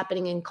is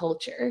happening in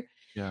culture.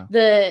 yeah,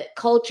 The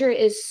culture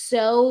is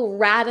so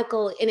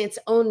radical in its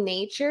own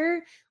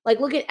nature. Like,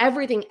 look at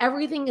everything.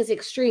 Everything is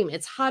extreme.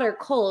 It's hot or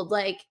cold.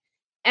 Like,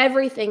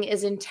 everything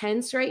is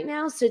intense right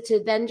now. So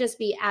to then just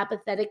be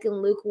apathetic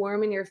and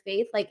lukewarm in your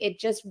faith, like, it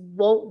just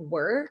won't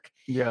work.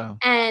 yeah,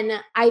 And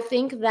I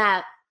think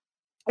that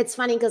it's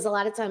funny because a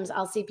lot of times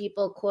I'll see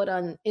people quote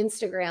on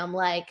Instagram,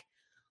 like,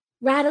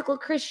 radical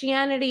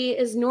Christianity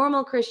is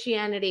normal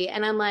Christianity.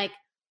 And I'm like,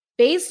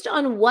 based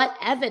on what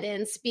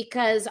evidence?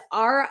 Because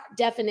our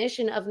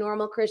definition of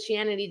normal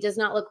Christianity does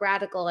not look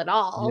radical at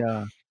all.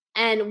 yeah,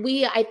 And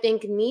we, I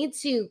think, need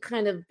to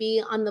kind of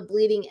be on the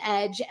bleeding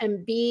edge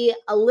and be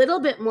a little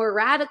bit more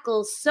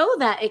radical so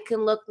that it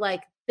can look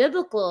like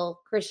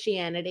biblical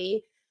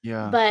Christianity.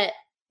 yeah. But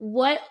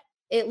what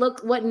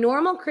what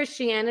normal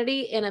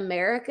Christianity in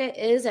America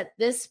is at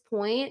this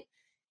point,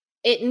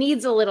 it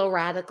needs a little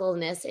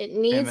radicalness. It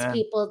needs Amen.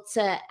 people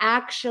to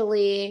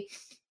actually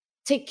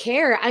to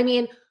care. I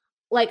mean,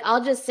 like,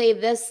 I'll just say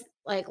this,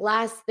 like,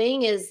 last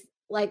thing is,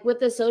 like, with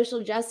the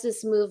social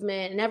justice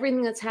movement and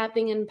everything that's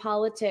happening in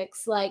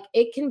politics, like,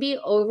 it can be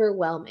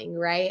overwhelming,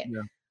 right?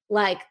 Yeah.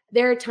 Like,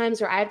 there are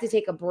times where I have to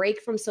take a break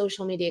from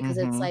social media because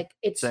it's Mm-hmm. like,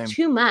 it's Same.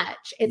 too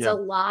much. It's Yeah. a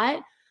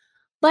lot.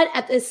 But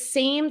at the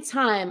same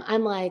time,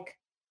 I'm like,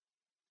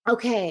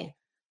 okay,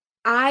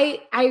 I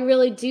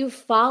really do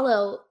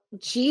follow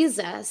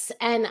Jesus,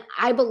 and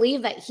I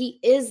believe that he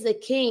is the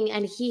king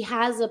and he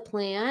has a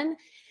plan.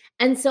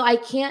 And so I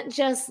can't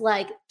just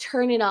like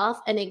turn it off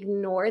and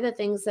ignore the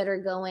things that are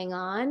going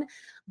on.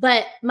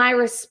 But my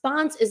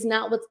response is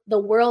not what the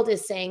world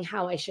is saying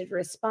how I should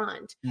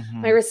respond. My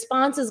Mm-hmm.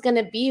 response is going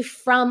to be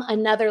from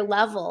another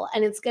level,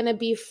 and it's going to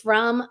be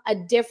from a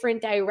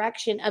different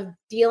direction of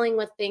dealing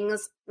with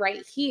things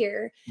right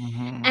here.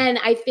 Mm-hmm. And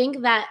I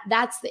think that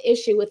that's the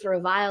issue with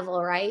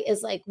revival, right?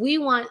 Is like we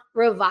want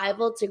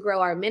revival to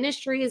grow our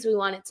ministries. We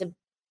want it to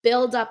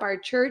build up our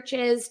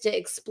churches, to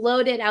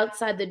explode it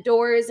outside the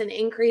doors and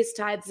increase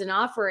tithes and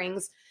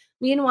offerings.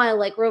 Meanwhile,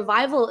 like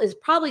revival is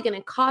probably going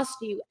to cost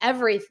you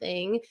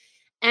everything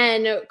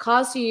and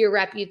cost you your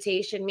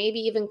reputation, maybe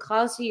even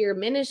cost you your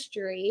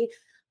ministry.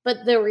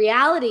 But the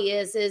reality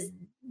is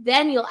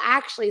then you'll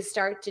actually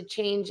start to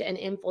change and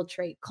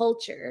infiltrate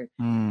culture.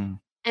 Mm.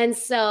 And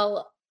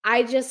so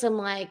I just am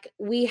like,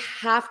 we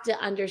have to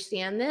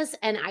understand this.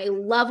 And I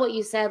love what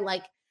you said.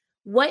 Like,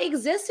 what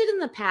existed in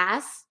the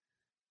past,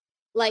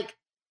 like,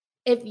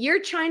 if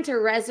you're trying to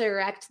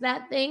resurrect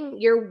that thing,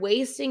 you're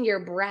wasting your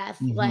breath.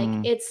 Like,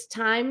 Mm-hmm. it's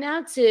time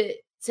now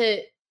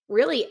to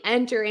really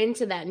enter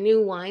into that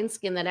new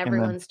wineskin that Amen.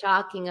 everyone's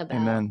talking about.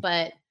 Amen.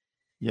 But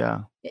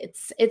Yeah.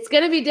 it's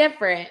gonna be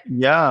different.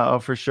 Yeah. Oh,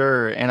 for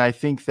sure. And I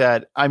think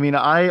that,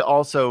 I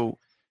also,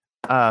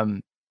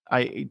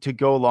 to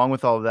go along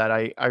with all of that,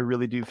 I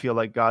really do feel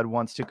like God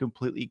wants to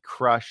completely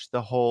crush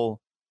the whole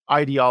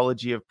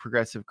ideology of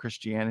progressive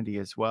Christianity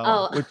as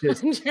well, Oh, which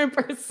is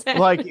 100%.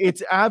 like,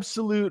 it's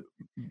absolute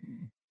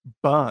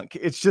bunk.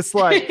 It's just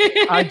like,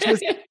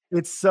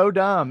 it's so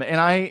dumb. And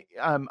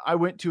I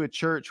went to a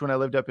church when I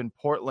lived up in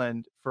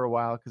Portland for a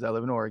while because I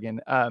live in Oregon.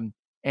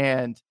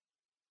 And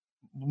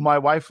my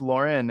wife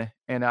Lauren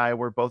and I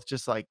were both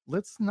just like,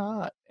 let's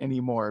not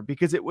anymore,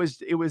 because it was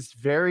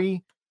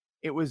very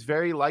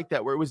like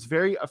that, where it was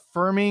very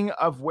affirming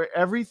of where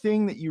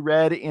everything that you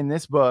read in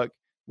this book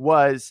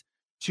was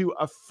to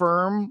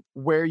affirm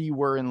where you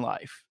were in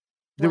life.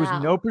 There was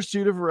no Wow.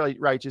 pursuit of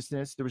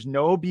righteousness. There was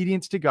no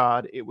obedience to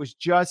God. It was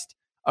just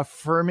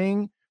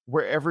affirming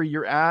wherever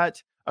you're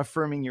at,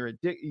 affirming your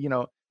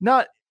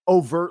not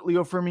overtly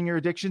affirming your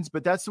addictions,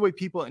 but that's the way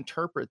people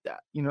interpret that.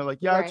 Like,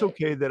 yeah, it's Right.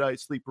 okay that I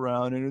sleep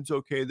around and it's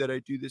okay that I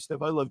do this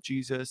stuff. I love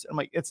Jesus. I'm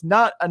like, it's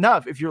not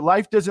enough. If your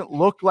life doesn't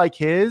look like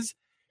his,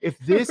 if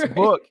this Right.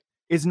 book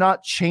is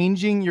not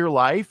changing your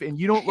life and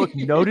you don't look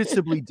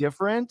noticeably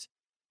different,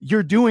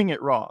 you're doing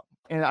it wrong.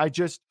 And I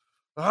just,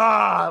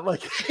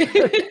 like,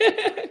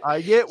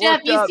 I get Jeff,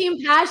 worked you up.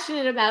 seem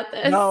passionate about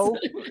this. No.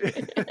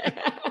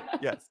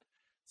 Yes.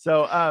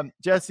 So,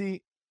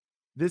 Jessi,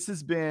 this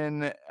has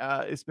been,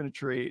 it's been a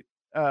treat.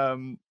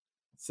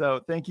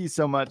 So thank you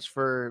so much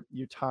for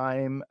your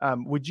time.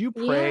 Would you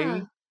Yeah.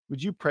 pray?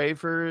 Would you pray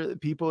for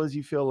people as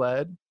you feel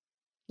led?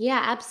 Yeah,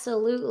 Yeah.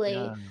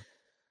 absolutely.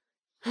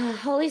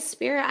 Holy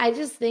Spirit, I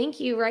just thank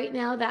you right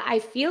now that I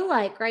feel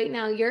like right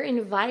now you're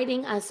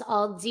inviting us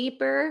all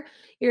deeper.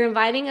 You're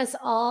inviting us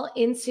all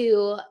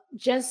into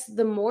just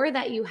the more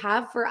that you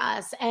have for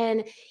us.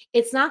 And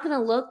it's not going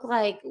to look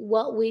like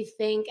what we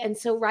think. And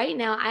so, right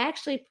now, I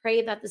actually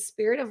pray that the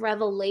spirit of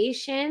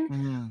revelation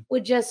Mm,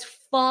 would just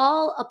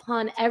fall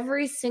upon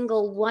every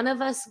single one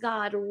of us,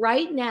 God,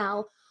 right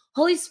now.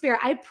 Holy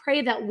Spirit, I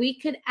pray that we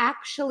could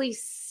actually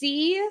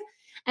see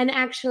and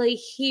actually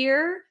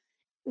hear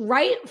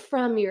right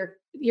from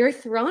your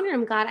throne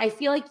room, God. I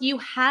feel like you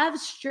have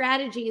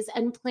strategies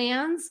and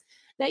plans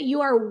that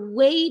you are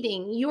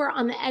waiting. You are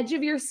on the edge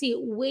of your seat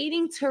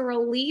waiting to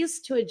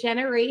release to a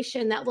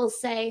generation that will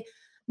say,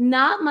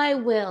 not my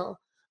will,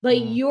 but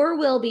mm, your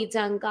will be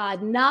done,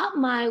 God. Not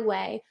my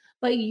way,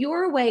 but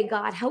your way,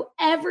 God.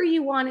 However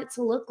you want it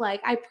to look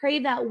like. I pray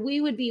that we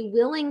would be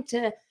willing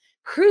to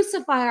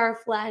crucify our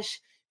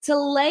flesh, to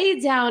lay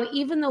down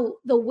even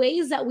the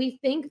ways that we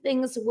think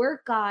things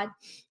work, God.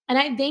 And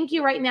I thank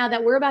you right now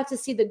that we're about to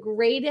see the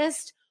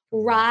greatest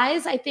mm.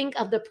 rise, I think,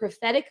 of the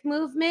prophetic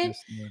movement,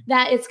 Yes, Lord.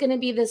 that it's going to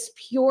be this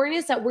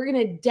pureness that we're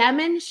going to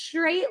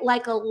demonstrate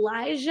like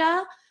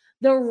Elijah,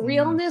 the Mm,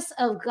 realness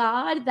of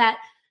God, that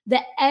the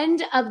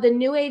end of the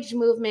new age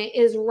movement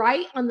is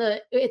right on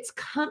it's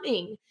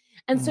coming.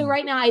 And so mm.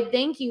 right now, I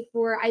thank you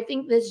for, I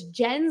think, this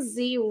Gen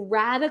Z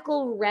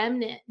radical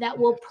remnant that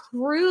will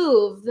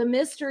prove the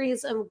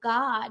mysteries of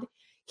God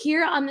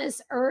here on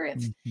this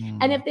earth.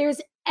 And Mhm. if there's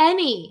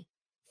any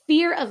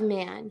fear of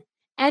man,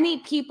 any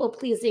people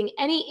pleasing,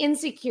 any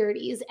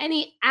insecurities,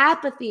 any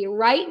apathy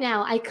right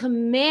now, I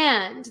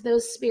command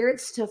those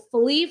spirits to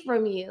flee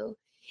from you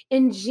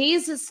in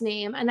Jesus'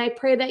 name. And I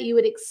pray that you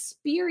would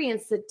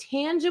experience the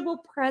tangible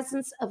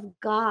presence of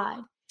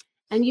God,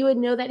 and you would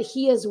know that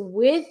He is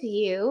with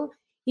you.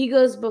 He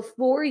goes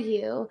before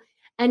you,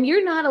 and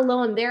you're not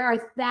alone. There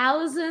are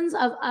thousands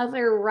of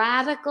other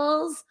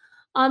radicals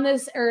on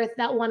this earth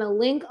that want to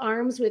link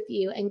arms with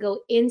you and go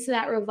into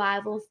that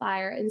revival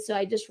fire. And so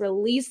I just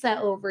release that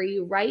over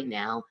you right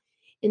now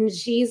in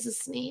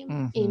Jesus' name.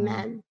 Mhm.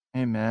 Amen.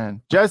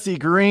 Amen. Jessi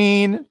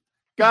Green,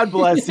 God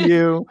bless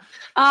you.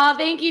 Oh,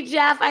 thank you,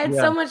 Jeff. I had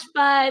Yeah. so much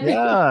fun.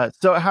 Yeah.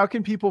 So how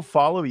can people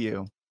follow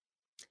you?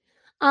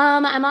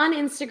 I'm on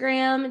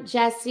Instagram,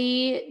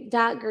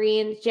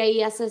 Jessi.green,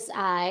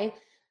 JESSI.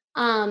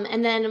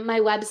 And then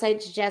my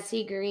website's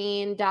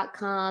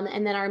jessigreen.com.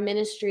 And then our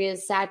ministry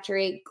is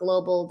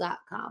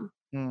saturateglobal.com.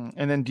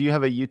 And then do you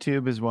have a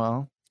YouTube as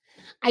well?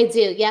 I do.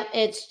 Yep.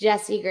 It's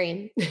Jessi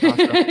Green.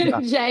 Awesome. Yeah.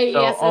 So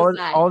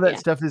JESSI. all that Yeah.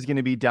 stuff is going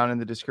to be down in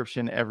the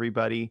description,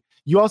 everybody.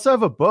 You also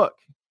have a book.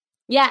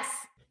 Yes.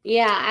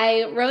 Yeah,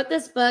 I wrote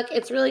this book.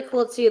 It's really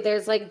cool too.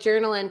 There's like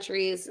journal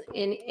entries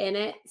in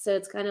it, so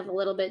it's kind of a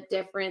little bit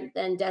different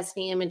than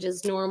Destiny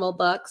Image's normal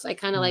books. I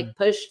kind of Mm, like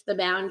pushed the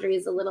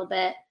boundaries a little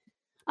bit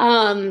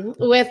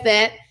with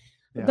it.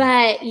 yeah.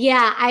 But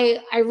yeah,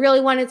 I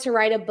really wanted to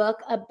write a book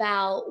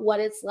about what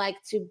it's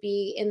like to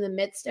be in the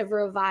midst of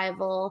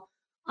revival.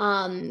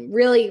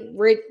 Really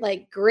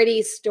like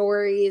gritty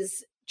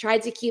stories.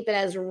 Tried to keep it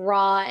as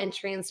raw and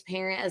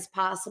transparent as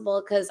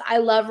possible because I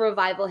love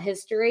revival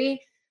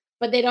history,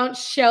 but they don't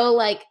show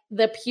like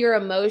the pure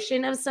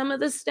emotion of some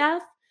of the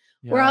stuff.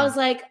 Where I Yeah. was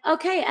like,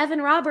 okay,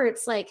 Evan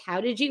Roberts, like, how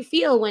did you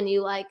feel when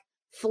you like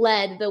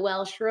fled the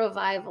Welsh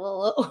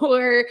revival?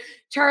 Or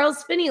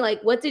Charles Finney,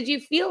 like, what did you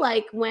feel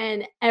like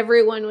when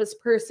everyone was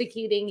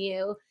persecuting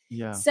you?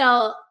 Yeah.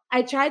 So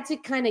I tried to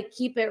kind of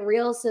keep it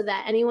real so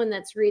that anyone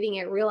that's reading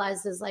it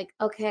realizes, like,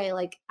 okay,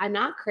 like, I'm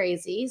not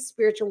crazy.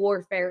 Spiritual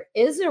warfare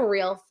is a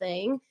real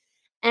thing.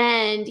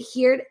 And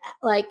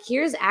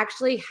here's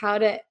actually how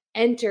to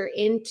enter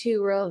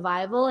into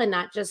revival and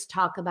not just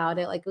talk about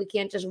it. Like, we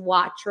can't just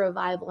watch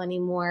revival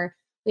anymore.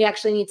 We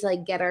actually need to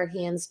like get our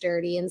hands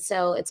dirty. And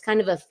so it's kind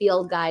of a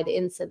field guide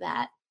into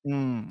that.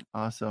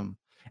 Awesome.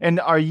 And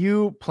are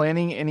you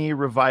planning any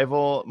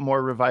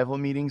more revival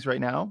meetings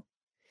right now?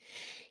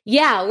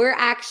 Yeah, we're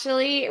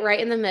actually right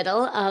in the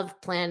middle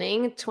of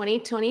planning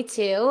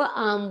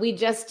 2022. We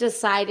just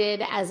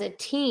decided as a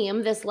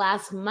team this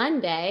last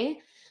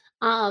Monday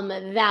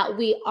that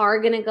we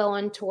are going to go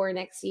on tour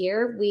next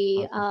year.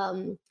 We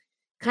Awesome.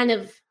 kind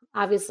of,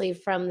 obviously,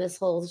 from this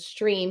whole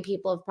stream,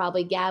 people have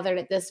probably gathered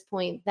at this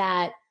point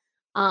that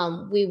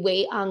we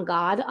wait on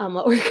God on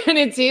what we're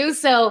going to do.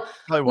 So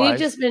Probably we've wise.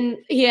 just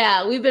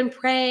we've been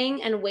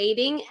praying and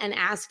waiting and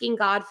asking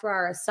God for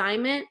our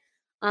assignment.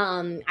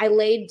 I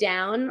laid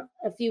down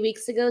a few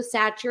weeks ago,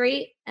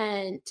 saturate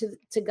and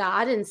to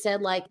God and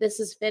said, like, this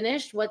is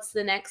finished. What's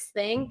the next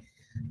thing?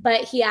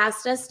 But He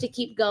asked us to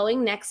keep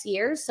going next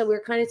year. So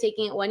we're kind of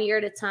taking it 1 year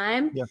at a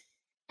time. Yeah.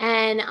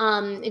 And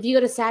if you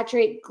go to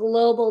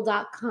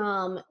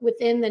saturateglobal.com,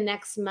 within the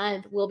next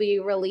month, we'll be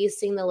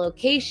releasing the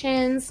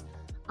locations,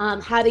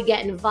 how to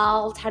get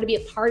involved, how to be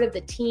a part of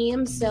the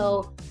team.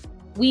 So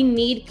we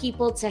need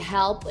people to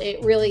help.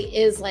 It really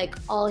is like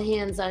all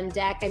hands on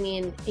deck. I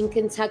mean, in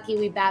Kentucky,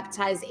 we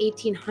baptized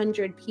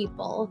 1,800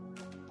 people.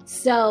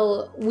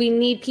 So we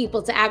need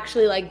people to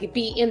actually like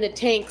be in the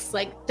tanks,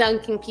 like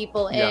dunking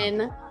people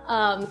in.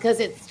 because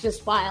it's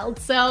just wild.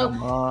 So,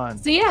 come on.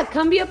 So yeah,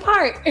 come be a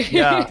part.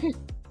 Yeah.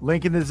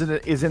 Link is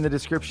in the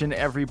description,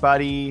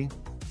 everybody.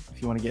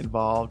 If you want to get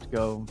involved,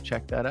 go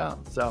check that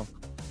out. So,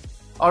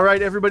 all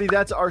right, everybody,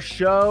 that's our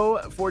show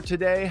for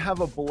today. Have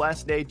a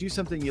blessed day. Do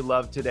something you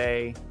love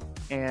today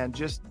and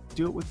just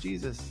do it with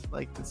Jesus.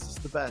 Like, this is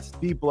the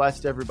best. Be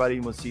blessed, everybody,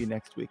 and we'll see you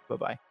next week.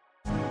 Bye-bye.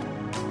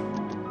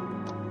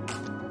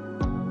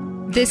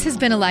 This has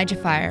been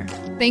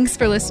ElijahFire. Thanks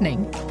for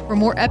listening. For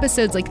more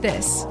episodes like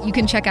this, you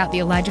can check out the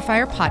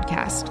ElijahFire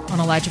podcast on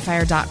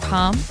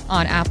ElijahFire.com,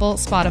 on Apple,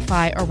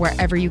 Spotify, or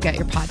wherever you get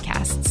your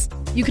podcasts.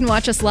 You can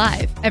watch us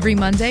live every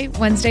Monday,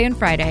 Wednesday, and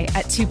Friday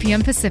at 2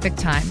 p.m. Pacific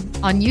Time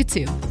on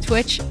YouTube,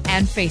 Twitch,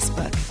 and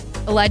Facebook.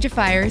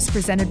 ElijahFire is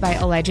presented by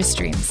Elijah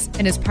Streams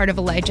and is part of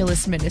Elijah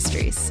List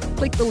Ministries.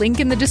 Click the link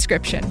in the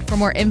description for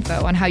more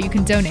info on how you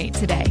can donate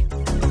today.